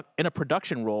in a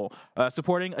production role,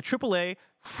 supporting a AAA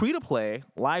free-to-play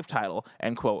live title,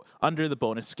 end quote, under the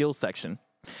bonus skills section.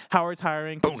 Howard's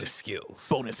hiring... Bonus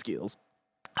skills.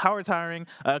 Howard's hiring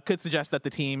could suggest that the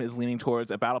team is leaning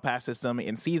towards a battle pass system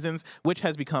in seasons, which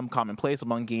has become commonplace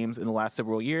among games in the last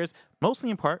several years, mostly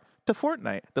in part to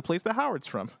Fortnite, the place that Howard's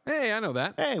from. Hey, I know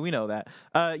that. Hey, we know that.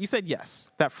 You said yes,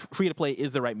 that free-to-play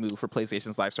is the right move for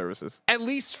PlayStation's live services. At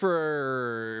least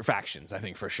for factions, I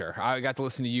think, for sure. I got to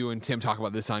listen to you and Tim talk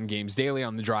about this on Games Daily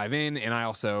on the drive-in, and I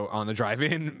also, on the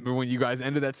drive-in, when you guys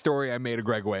ended that story, I made a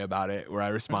Greg way about it, where I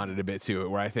responded a bit to it,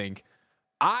 where I think,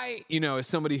 as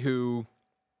somebody who...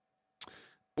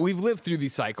 We've lived through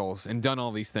these cycles and done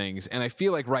all these things, and I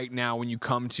feel like right now when you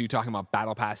come to talking about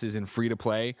battle passes and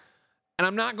free-to-play, and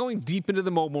I'm not going deep into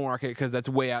the mobile market because that's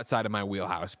way outside of my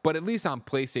wheelhouse, but at least on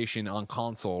PlayStation, on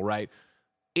console, right,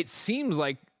 it seems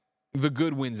like the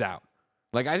good wins out.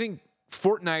 Like, I think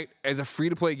Fortnite as a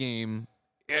free-to-play game,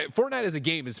 Fortnite as a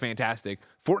game is fantastic.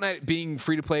 Fortnite being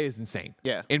free-to-play is insane.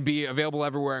 Yeah. And be available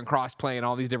everywhere and cross-play and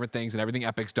all these different things and everything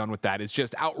Epic's done with that is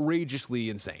just outrageously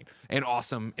insane and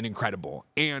awesome and incredible.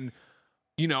 And,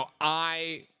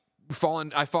 I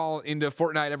fall into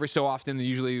Fortnite every so often,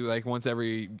 usually like once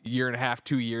every year and a half,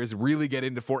 2 years, really get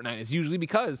into Fortnite. It's usually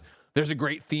because there's a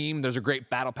great theme, there's a great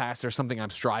battle pass, there's something I'm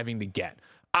striving to get.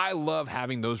 I love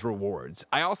having those rewards.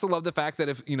 I also love the fact that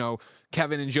if,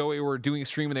 Kevin and Joey were doing a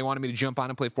stream and they wanted me to jump on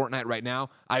and play Fortnite right now,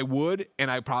 I would, and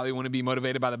I probably wouldn't be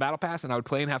motivated by the battle pass, and I would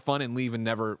play and have fun and leave and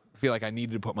never feel like I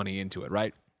needed to put money into it,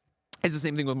 right? It's the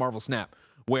same thing with Marvel Snap,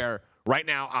 where right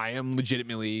now I am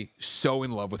legitimately so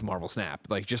in love with Marvel Snap,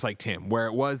 like just like Tim, where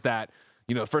it was that,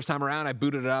 the first time around I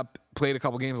booted it up, played a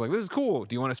couple games, like, this is cool.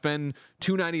 Do you want to spend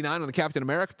 $2.99 on the Captain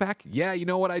America pack? Yeah, you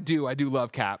know what I do? I do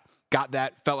love Cap. Got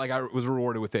that, felt like I was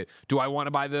rewarded with it. Do I want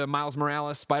to buy the Miles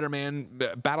Morales Spider-Man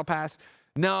Battle Pass?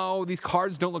 No, these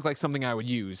cards don't look like something I would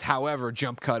use. However,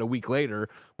 jump cut a week later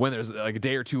when there's like a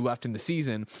day or two left in the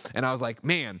season, and I was like,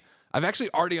 man, I've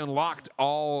actually already unlocked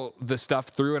all the stuff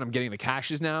through, and I'm getting the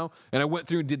caches now. And I went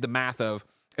through and did the math of,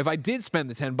 if I did spend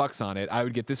the $10 on it, I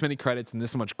would get this many credits and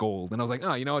this much gold. And I was like,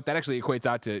 oh, you know what? That actually equates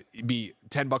out to be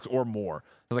 $10 or more.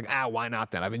 I was like, why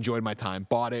not then? I've enjoyed my time,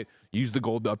 bought it, used the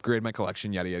gold to upgrade my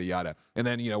collection, yada, yada, yada. And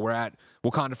then, we're at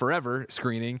Wakanda Forever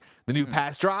screening. The new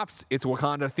pass drops. It's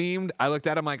Wakanda themed. I looked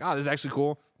at it. I'm like, oh, this is actually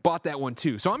cool. Bought that one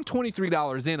too. So I'm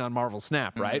 $23 in on Marvel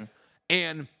Snap, right?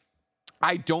 And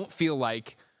I don't feel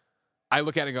like I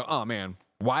look at it and go, oh, man,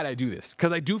 why'd I do this?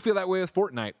 Because I do feel that way with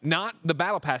Fortnite. Not the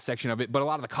Battle Pass section of it, but a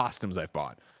lot of the costumes I've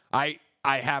bought. I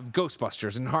have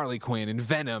Ghostbusters and Harley Quinn and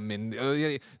Venom and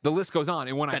the list goes on.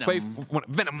 And when I play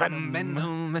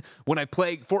Venom, when I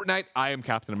play Fortnite, I am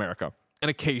Captain America and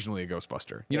occasionally a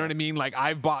Ghostbuster. You know what I mean? Like,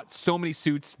 I've bought so many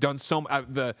suits, done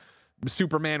the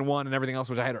Superman one and everything else,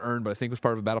 which I had to earn, but I think was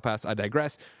part of the Battle Pass. I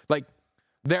digress. Like,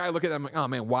 there I look at them, I'm like, oh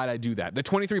man, why'd I do that? The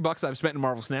 $23 I've spent in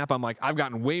Marvel Snap, I'm like, I've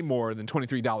gotten way more than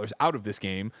 $23 out of this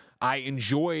game. I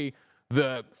enjoy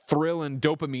the thrill and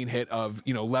dopamine hit of,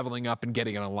 leveling up and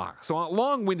getting it unlocked. So a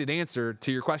long-winded answer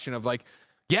to your question of like,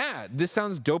 yeah, this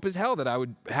sounds dope as hell that I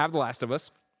would have The Last of Us.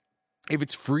 If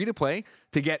it's free to play,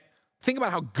 think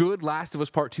about how good Last of Us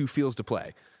Part 2 feels to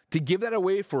play. to give that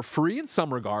away for free in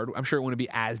some regard. I'm sure it wouldn't be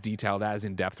as detailed, as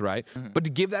in depth, right? But to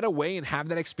give that away and have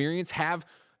that experience, have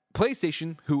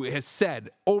PlayStation, who has said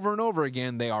over and over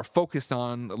again they are focused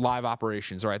on live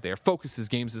operations, right? They are focused as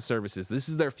games as services. This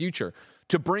is their future.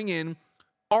 To bring in,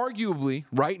 arguably,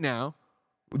 right now,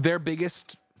 their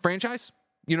biggest franchise.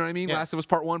 You know what I mean? Last of Us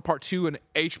Part 1, Part 2, an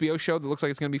HBO show that looks like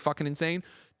it's going to be fucking insane.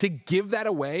 To give that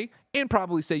away and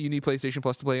probably say you need PlayStation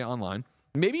Plus to play it online.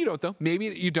 Maybe you don't, though. Maybe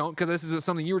you don't, because this is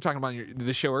something you were talking about in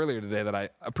the show earlier today that I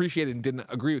appreciated and didn't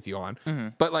agree with you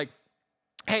on. But, like,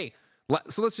 hey,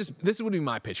 so this would be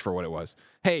my pitch for what it was.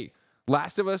 Hey,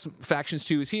 Last of Us Factions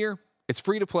 2 is here. It's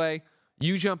free to play.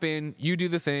 You jump in, you do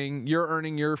the thing, you're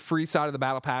earning your free side of the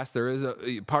battle pass. There is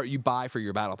a part you buy for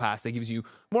your battle pass that gives you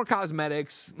more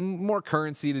cosmetics, more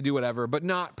currency to do whatever, but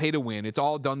not pay to win. It's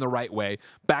all done the right way.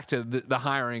 Back to the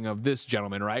hiring of this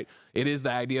gentleman, right? It is the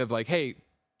idea of like, hey,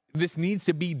 this needs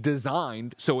to be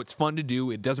designed so it's fun to do.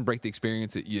 It doesn't break the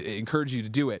experience. It encourages you to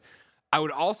do it. I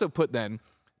would also put then,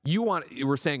 you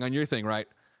were saying on your thing, right?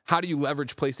 How do you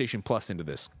leverage PlayStation Plus into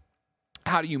this?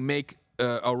 How do you make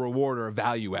a reward or a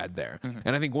value add there?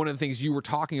 And I think one of the things you were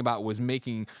talking about was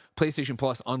making PlayStation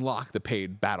Plus unlock the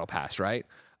paid battle pass, right?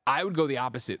 I would go the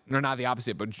opposite, or not the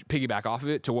opposite, but piggyback off of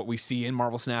it to what we see in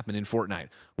Marvel Snap and in Fortnite,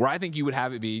 where I think you would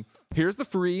have it be, here's the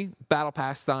free battle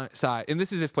pass side, and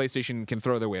this is if PlayStation can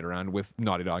throw their weight around with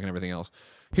Naughty Dog and everything else.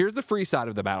 Here's the free side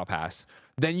of the battle pass.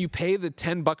 Then you pay the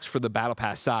 $10 for the battle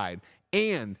pass side,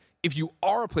 and if you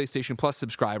are a PlayStation Plus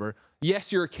subscriber,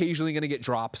 yes, you're occasionally going to get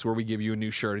drops where we give you a new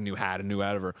shirt, a new hat, a new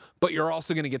whatever, but you're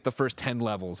also going to get the first 10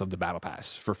 levels of the battle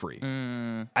pass for free.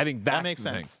 I think that makes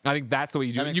sense. Thing. I think that's the way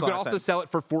you do it. You could also sell it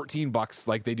for $14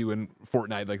 like they do in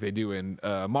Fortnite, like they do in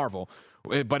Marvel.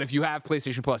 But if you have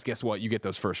PlayStation Plus, guess what? You get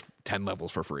those first 10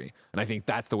 levels for free. And I think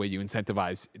that's the way you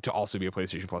incentivize to also be a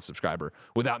PlayStation Plus subscriber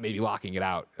without maybe locking it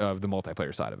out of the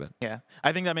multiplayer side of it. Yeah,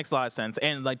 I think that makes a lot of sense.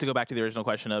 And like to go back to the original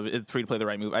question of is free to play the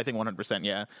right move? I think 100%,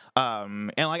 yeah.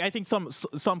 And like I think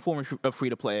some form of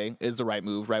free to play is the right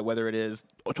move, right? Whether it is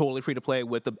totally free to play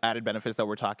with the added benefits that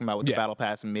we're talking about with the Battle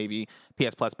Pass and maybe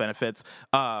PS Plus benefits,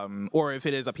 or if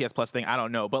it is a PS Plus thing, I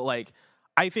don't know. But like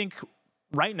I think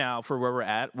right now, for where we're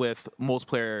at with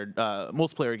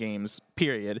multiplayer games,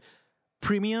 period,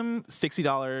 premium $60,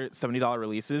 $70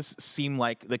 releases seem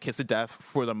like the kiss of death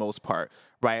for the most part,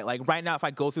 right? Like right now, if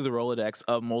I go through the Rolodex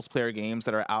of multiplayer games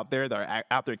that are out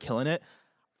there killing it,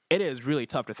 it is really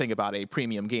tough to think about a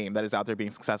premium game that is out there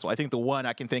being successful. I think the one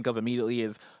I can think of immediately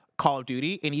is Call of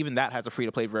Duty, and even that has a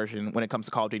free-to-play version when it comes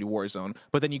to Call of Duty Warzone.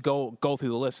 But then you go through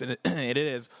the list, and it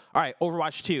is, all right,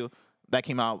 Overwatch 2, that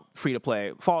came out free to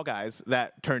play. Fall Guys,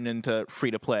 that turned into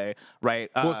free to play, right?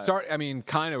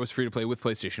 Kind of was free to play with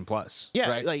PlayStation Plus. Yeah,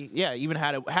 right? Even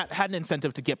had an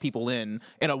incentive to get people in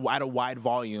at a wide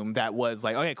volume that was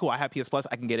like, okay, cool, I have PS Plus,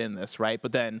 I can get in this, right?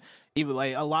 But then even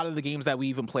like a lot of the games that we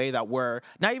even play that were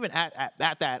not even at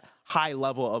that high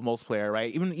level of multiplayer,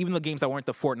 right? Even the games that weren't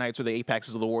the Fortnites or the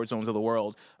Apexes or the Warzones of the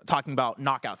world, talking about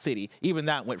Knockout City, even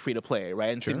that went free to play,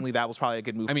 right? And seemingly that was probably a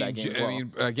good move for that game as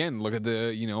well. Again, look at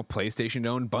the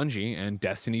PlayStation-owned Bungie and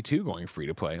Destiny 2 going free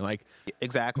to play. Like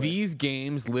exactly, these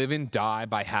games live and die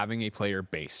by having a player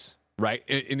base, right?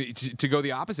 And to go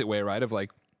the opposite way, right? Of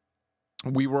like,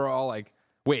 we were all like,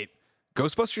 wait,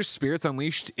 Ghostbusters Spirits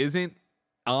Unleashed isn't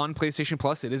on PlayStation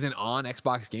Plus, it isn't on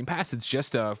Xbox Game Pass, it's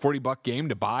just a $40 game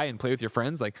to buy and play with your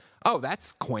friends. Like, oh,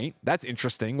 that's quaint, that's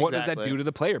interesting. What does that do to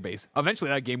the player base? Eventually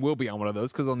that game will be on one of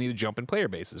those because they'll need to jump in player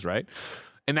bases, right?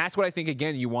 And that's what I think,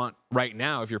 again, you want right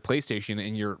now if you're PlayStation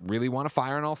and you really want to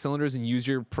fire on all cylinders and use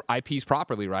your IPs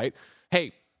properly, right?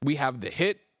 Hey, we have the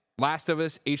hit Last of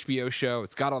Us HBO show.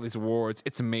 It's got all these awards.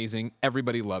 It's amazing.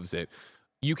 Everybody loves it.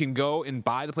 You can go and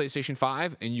buy the PlayStation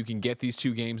 5 and you can get these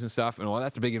two games and stuff. And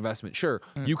that's a big investment. Sure.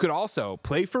 You could also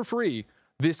play for free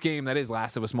this game that is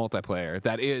Last of Us multiplayer.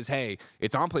 That is, hey,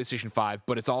 it's on PlayStation 5,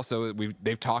 but it's also,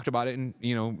 they've talked about it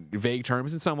in, vague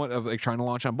terms and somewhat of like trying to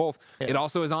launch on both. Yeah. It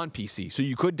also is on PC. So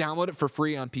you could download it for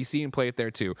free on PC and play it there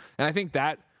too. And I think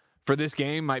that for this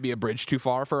game might be a bridge too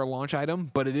far for a launch item,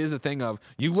 but it is a thing of,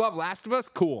 you love Last of Us?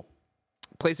 Cool.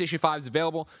 PlayStation 5 is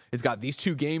available. It's got these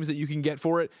two games that you can get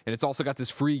for it, and it's also got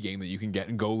this free game that you can get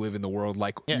and go live in the world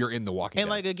like you're in The Walking Dead. And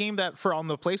like a game that for on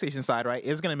the PlayStation side, right,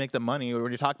 is going to make the money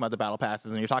when you're talking about the battle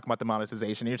passes and you're talking about the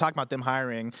monetization and you're talking about them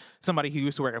hiring somebody who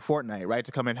used to work at Fortnite, right,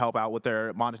 to come and help out with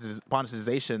their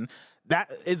monetization.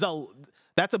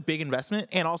 That's a big investment,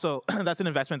 and also that's an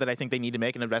investment that I think they need to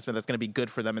make, an investment that's going to be good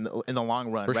for them in the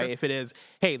long run, right? Sure. If it is,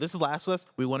 hey, this is Last of Us,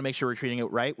 we want to make sure we're treating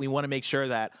it right. We want to make sure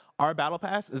that our battle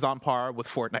pass is on par with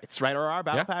Fortnite's, right? Or our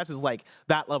battle pass is like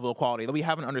that level of quality, that we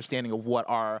have an understanding of what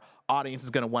our audience is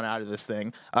going to want out of this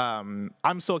thing.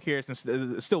 I'm so curious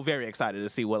and still very excited to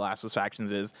see what Last of Us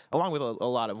Factions is, along with a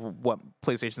lot of what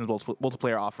PlayStation's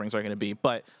multiplayer offerings are going to be.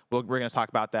 But we're going to talk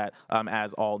about that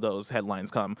as all those headlines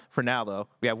come. For now, though,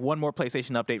 we have one more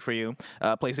PlayStation update for you.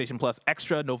 PlayStation Plus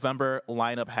Extra November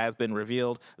lineup has been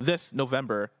revealed. This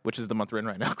November, which is the month we're in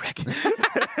right now, Greg,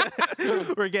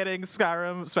 we're getting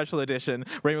Skyrim Special Edition,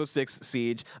 Rainbow Six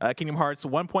Siege, Kingdom Hearts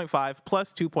 1.5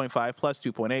 plus 2.5 plus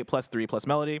 2.8 plus 3 plus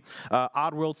Melody,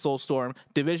 Oddworld Soulstorm,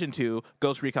 Division 2,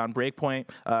 Ghost Recon Breakpoint,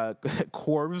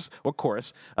 Corvs, or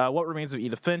Chorus, What Remains of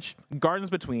Edith Finch, Gardens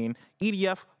Between,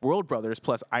 EDF World Brothers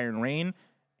plus Iron Rain,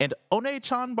 and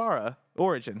One-Chanbara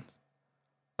Origin.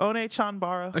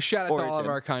 One-Chanbara. A shout out Origin. to all of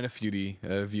our kind of feudy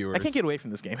viewers. I can't get away from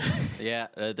this game. Yeah,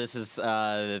 this is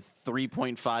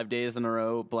 3.5 days in a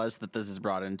row. Blessed that this is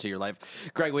brought into your life.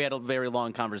 Greg, we had a very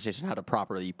long conversation how to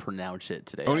properly pronounce it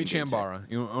today. One-Chanbara.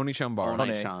 You know, One-Chanbara.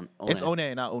 One. It's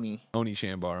One, not Oni.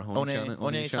 One-Chanbara.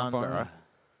 One-Chanbara.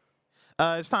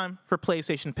 It's time for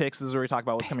PlayStation Picks. This is where we talk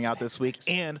about what's coming out this week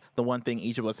and the one thing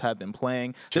each of us have been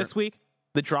playing. This week,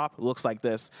 the drop looks like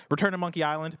this. Return to Monkey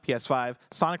Island, PS5.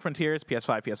 Sonic Frontiers,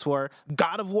 PS5, PS4.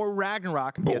 God of War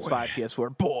Ragnarok, PS5,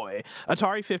 PS4. Boy.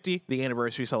 Atari 50, the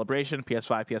anniversary celebration,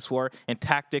 PS5, PS4. And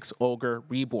Tactics Ogre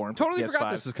Reborn, Totally PS5,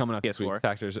 forgot this is coming out this week.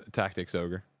 PS4. Tactics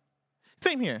Ogre.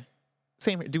 Same here.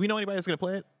 Do we know anybody that's going to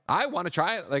play it? I want to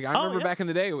try it. Like I remember back in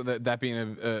the day with that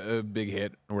being a big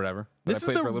hit or whatever. This is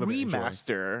the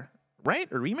remaster, right?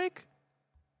 A remake?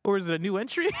 Or is it a new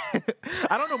entry?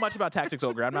 I don't know much about Tactics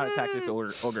Ogre. I'm not a Tactics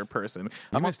Ogre person.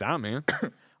 You missed out, man.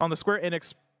 On the Square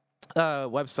Enix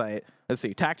website, let's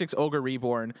see. Tactics Ogre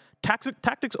Reborn.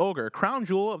 Tactics Ogre, crown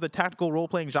jewel of the tactical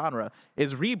role-playing genre,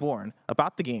 is reborn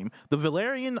about the game. The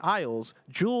Valerian Isles,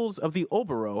 jewels of the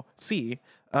Obero Sea,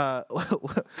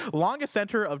 longest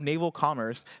center of naval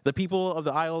commerce. The of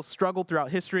the Isles struggled throughout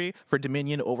history for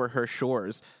dominion over her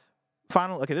shores.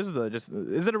 Okay, this is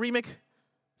is it a remake?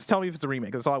 Just tell me if it's a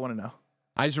remake. That's all I want to know.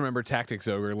 I just remember Tactics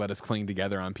Ogre let us cling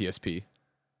together on PSP.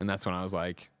 And that's when I was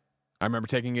like, I remember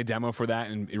taking a demo for that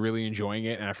and really enjoying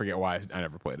it. And I forget why I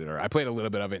never played it. Or I played a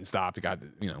little bit of it and stopped. It got,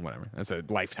 whatever. That's a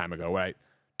lifetime ago, right?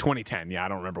 2010. Yeah, I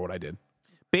don't remember what I did.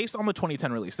 Based on the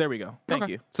 2010 release. There we go. Thank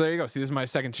you. So there you go. See, this is my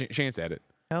second chance at it.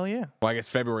 Hell yeah. Well, I guess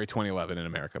February 2011 in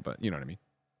America, but you know what I mean.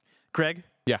 Craig?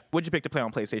 Yeah. What'd you pick to play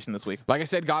on PlayStation this week? Like I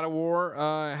said, God of War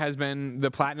has been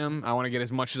the platinum. I want to get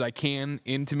as much as I can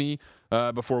into me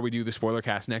before we do the spoiler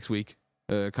cast next week.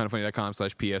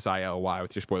 kindoffunny.com/PSILY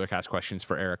with your spoiler cast questions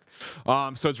for Eric.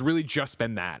 So it's really just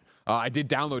been that. I did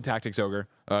download Tactics Ogre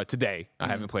today. I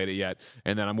haven't played it yet.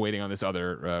 And then I'm waiting on this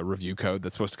other review code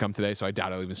that's supposed to come today. So I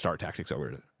doubt I'll even start Tactics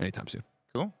Ogre anytime soon.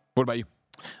 Cool. What about you?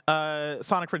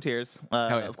 Sonic Frontiers.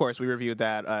 Of course, we reviewed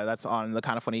that. That's on the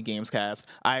Kind of Funny Games cast.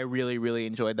 I really, really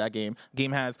enjoyed that game.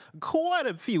 Game has quite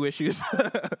a few issues.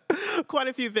 Quite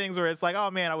a few things where it's like, oh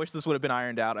man, I wish this would have been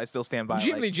ironed out. I still stand by it.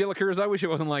 Jiminy Jillikers, I wish it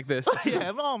wasn't like this.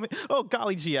 Yeah, oh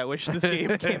golly gee, I wish this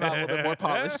game came out a little bit more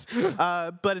polished.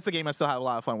 But it's a game I still have a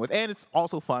lot of fun with. And it's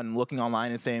also fun looking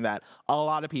online and saying that a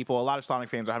lot of Sonic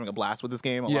fans are having a blast with this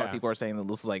game. A lot of people are saying that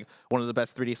this is like one of the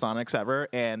best 3D Sonics ever.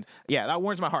 And yeah, that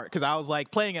warms my heart because I was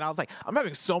like playing it, I was like, I'm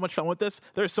having so much fun with this.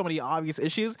 There's so many obvious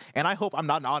issues, and I hope I'm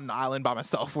not on an island by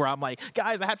myself where I'm like,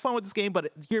 guys, I had fun with this game,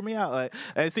 but hear me out.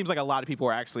 It seems like a lot of people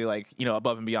are actually like,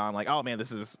 above and beyond, like, oh man,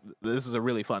 this is a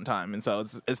really fun time. And so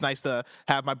it's nice to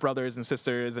have my brothers and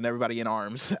sisters and everybody in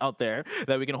arms out there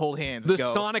that we can hold hands. The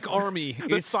Sonic Army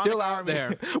is still out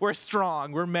there. We're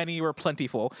strong. We're many. We're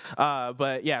plentiful.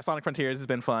 But yeah, Sonic Frontiers has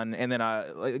been fun. And then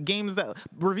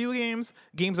review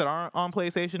games that aren't on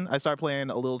PlayStation. I started playing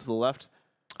A Little to the Left.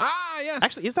 Ah, yes.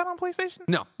 Actually, is that on PlayStation?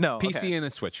 No. PC okay. And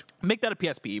a Switch. Make that a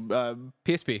PSP.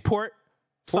 PSP. Port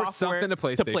software something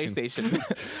to PlayStation.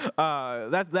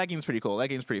 That game's pretty cool. That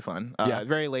game's pretty fun.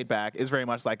 Very laid back. It's very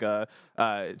much like a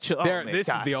chill. This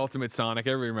is the ultimate Sonic.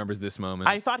 Everybody remembers this moment.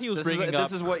 I thought he was bringing up.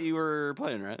 This is what you were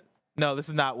playing, right? No, this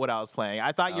is not what I was playing.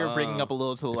 I thought you were bringing up A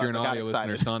Little to the Left. If you're an audio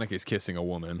listener, Sonic is kissing a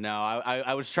woman. No,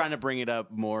 I was trying to bring it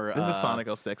up more. This is Sonic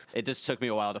 06. It just took me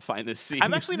a while to find this scene.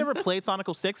 I've actually never played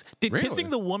Sonic 06. Did kissing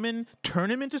the woman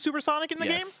turn him into Super Sonic in the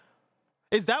game?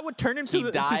 Is that what turned him to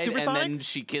Super Sonic? And then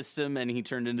she kissed him, and he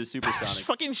turned into Super Sonic.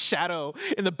 Fucking Shadow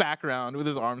in the background with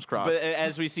his arms crossed. But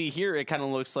as we see here, it kind of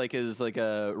looks like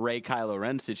a Rey Kylo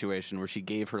Ren situation where she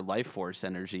gave her life force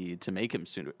energy to make him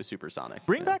Super Sonic.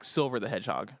 Bring back Silver the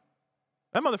Hedgehog.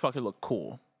 That motherfucker looked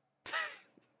cool.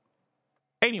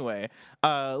 Anyway,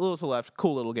 Little to Left,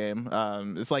 cool little game.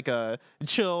 It's like a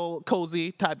chill,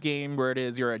 cozy type game where it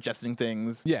is you're adjusting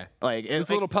things. Yeah, like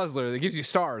it's a little puzzler that gives you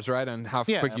stars, right, on how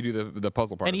quick you do the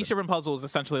puzzle part. And each different puzzle is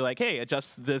essentially like, hey,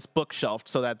 adjust this bookshelf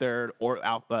so that they're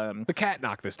out. The cat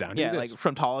knocked this down. Yeah, like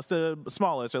from tallest to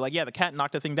smallest, or like, yeah, the cat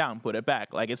knocked the thing down, put it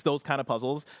back. Like it's those kind of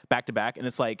puzzles back to back, and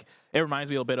it's like it reminds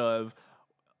me a bit of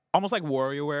almost like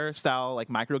WarioWare style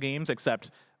like micro games, except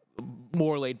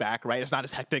more laid back, right? It's not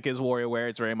as hectic as WarioWare.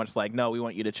 It's very much like, no, we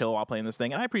want you to chill while playing this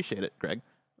thing, and I appreciate it, Greg.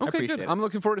 Okay, good. I'm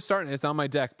looking forward to starting it. It's on my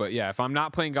deck, but yeah, if I'm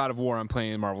not playing God of War, I'm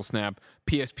playing Marvel Snap.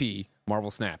 PSP,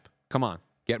 Marvel Snap. Come on,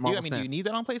 get Marvel Snap. Do you need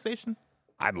that on PlayStation?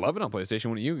 I'd love it on PlayStation.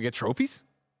 Wouldn't you? Get trophies?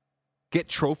 Get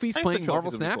trophies playing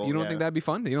Marvel Snap? Cool, you don't think that'd be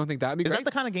fun? You don't think that'd be great? Is that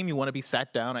the kind of game you want to be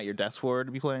sat down at your desk for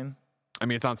to be playing? I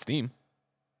mean, it's on Steam.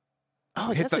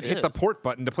 Oh, hit the port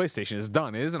button to PlayStation. It's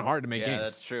done. It isn't hard to make games. Yeah,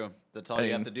 that's true. That's all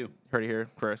you have to do. Heard it here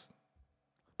first.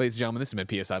 Ladies and gentlemen, this has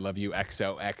been PS I Love You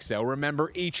XOXO.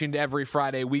 Remember, each and every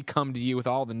Friday, we come to you with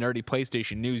all the nerdy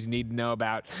PlayStation news you need to know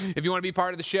about. If you want to be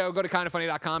part of the show, go to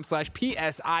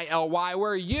kindafunny.com/PSILY,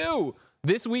 where you,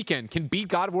 this weekend, can beat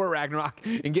God of War Ragnarok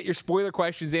and get your spoiler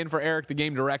questions in for Eric, the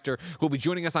game director, who will be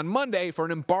joining us on Monday for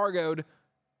an embargoed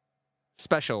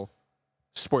special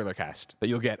spoiler cast that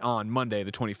you'll get on Monday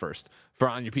the 21st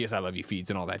on your PS I Love You feeds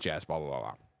and all that jazz, blah, blah, blah,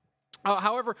 blah.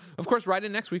 However, of course, right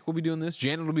in next week, we'll be doing this.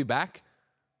 Janet will be back.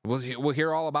 We'll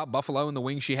hear all about Buffalo and the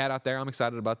wings she had out there. I'm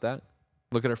excited about that.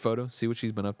 Look at her photo, see what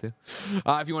she's been up to.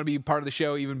 If you want to be part of the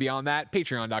show, even beyond that,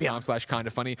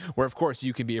 patreon.com/kindafunny, where, of course,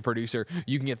 you can be a producer.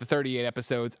 You can get the 38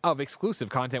 episodes of exclusive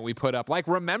content we put up, like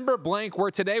Remember Blank,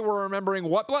 where today we're remembering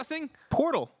what blessing?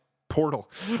 Portal.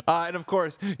 And of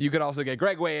course, you could also get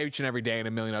Greg Way each and every day and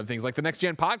a million other things. Like the Next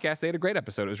Gen podcast, they had a great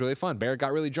episode. It was really fun. Barrett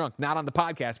got really drunk. Not on the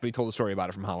podcast, but he told a story about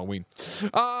it from Halloween.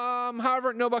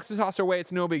 However, no bucks is tossed our way.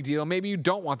 It's no big deal. Maybe you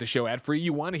don't want the show ad-free.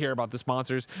 You want to hear about the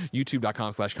sponsors.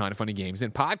 YouTube.com/kindafunnygames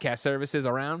and podcast services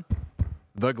around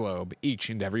the globe each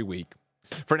and every week.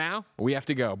 For now, we have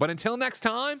to go. But until next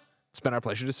time, it's been our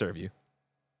pleasure to serve you.